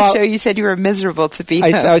beginning of Well, the show, you said you were miserable to be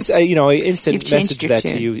I home. instant You've changed messaged your that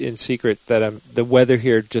tune. to you in secret that the weather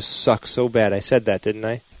here just sucks so bad. I said that, didn't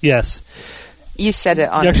I? Yes. You said it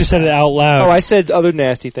on. You actually said it out loud. Oh, I said other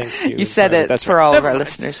nasty things to you. You said it That's for right. all of Never our mind.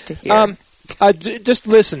 listeners to hear. Just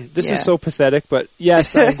listen. This Yeah. is so pathetic, but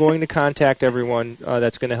yes, I'm going to contact everyone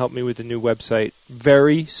that's going to help me with the new website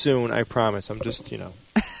very soon. I promise. I'm just,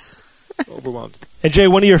 overwhelmed. And Jay,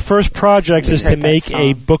 one of your first projects is to heard that make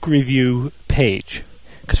a song. book review page,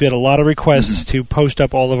 because we had a lot of requests to post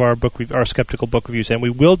up all of our our skeptical book reviews, and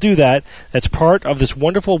we will do that. That's part of this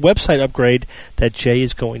wonderful website upgrade that Jay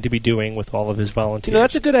is going to be doing with all of his volunteers.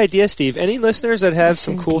 That's a good idea, Steve. Any listeners that have Yes,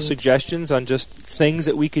 some cool indeed. suggestions on just things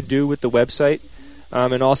that we could do with the website,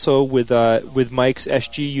 and also with Mike's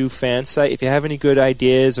SGU fan site, if you have any good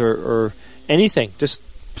ideas or anything, just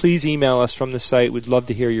please email us from the site. We'd love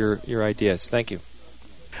to hear your ideas. Thank you.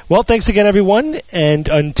 Well, thanks again, everyone, and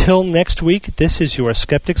until next week, this is your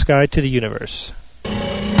Skeptic's Guide to the Universe.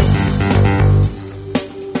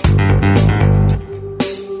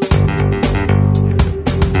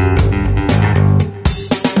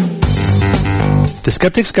 The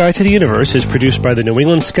Skeptic's Guide to the Universe is produced by the New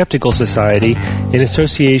England Skeptical Society in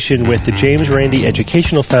association with the James Randi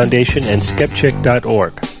Educational Foundation and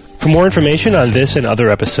skepchick.org. For more information on this and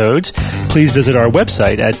other episodes, please visit our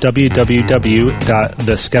website at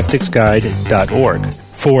www.theskepticsguide.org.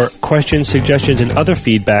 For questions, suggestions, and other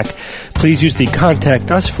feedback, please use the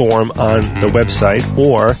Contact Us form on the website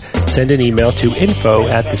or send an email to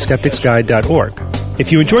info@theskepticsguide.org.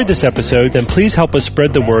 If you enjoyed this episode, then please help us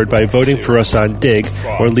spread the word by voting for us on Dig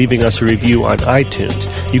or leaving us a review on iTunes.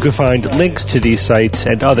 You can find links to these sites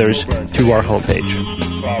and others through our homepage.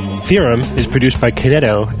 Theorem is produced by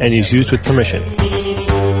Kineto and is used with permission.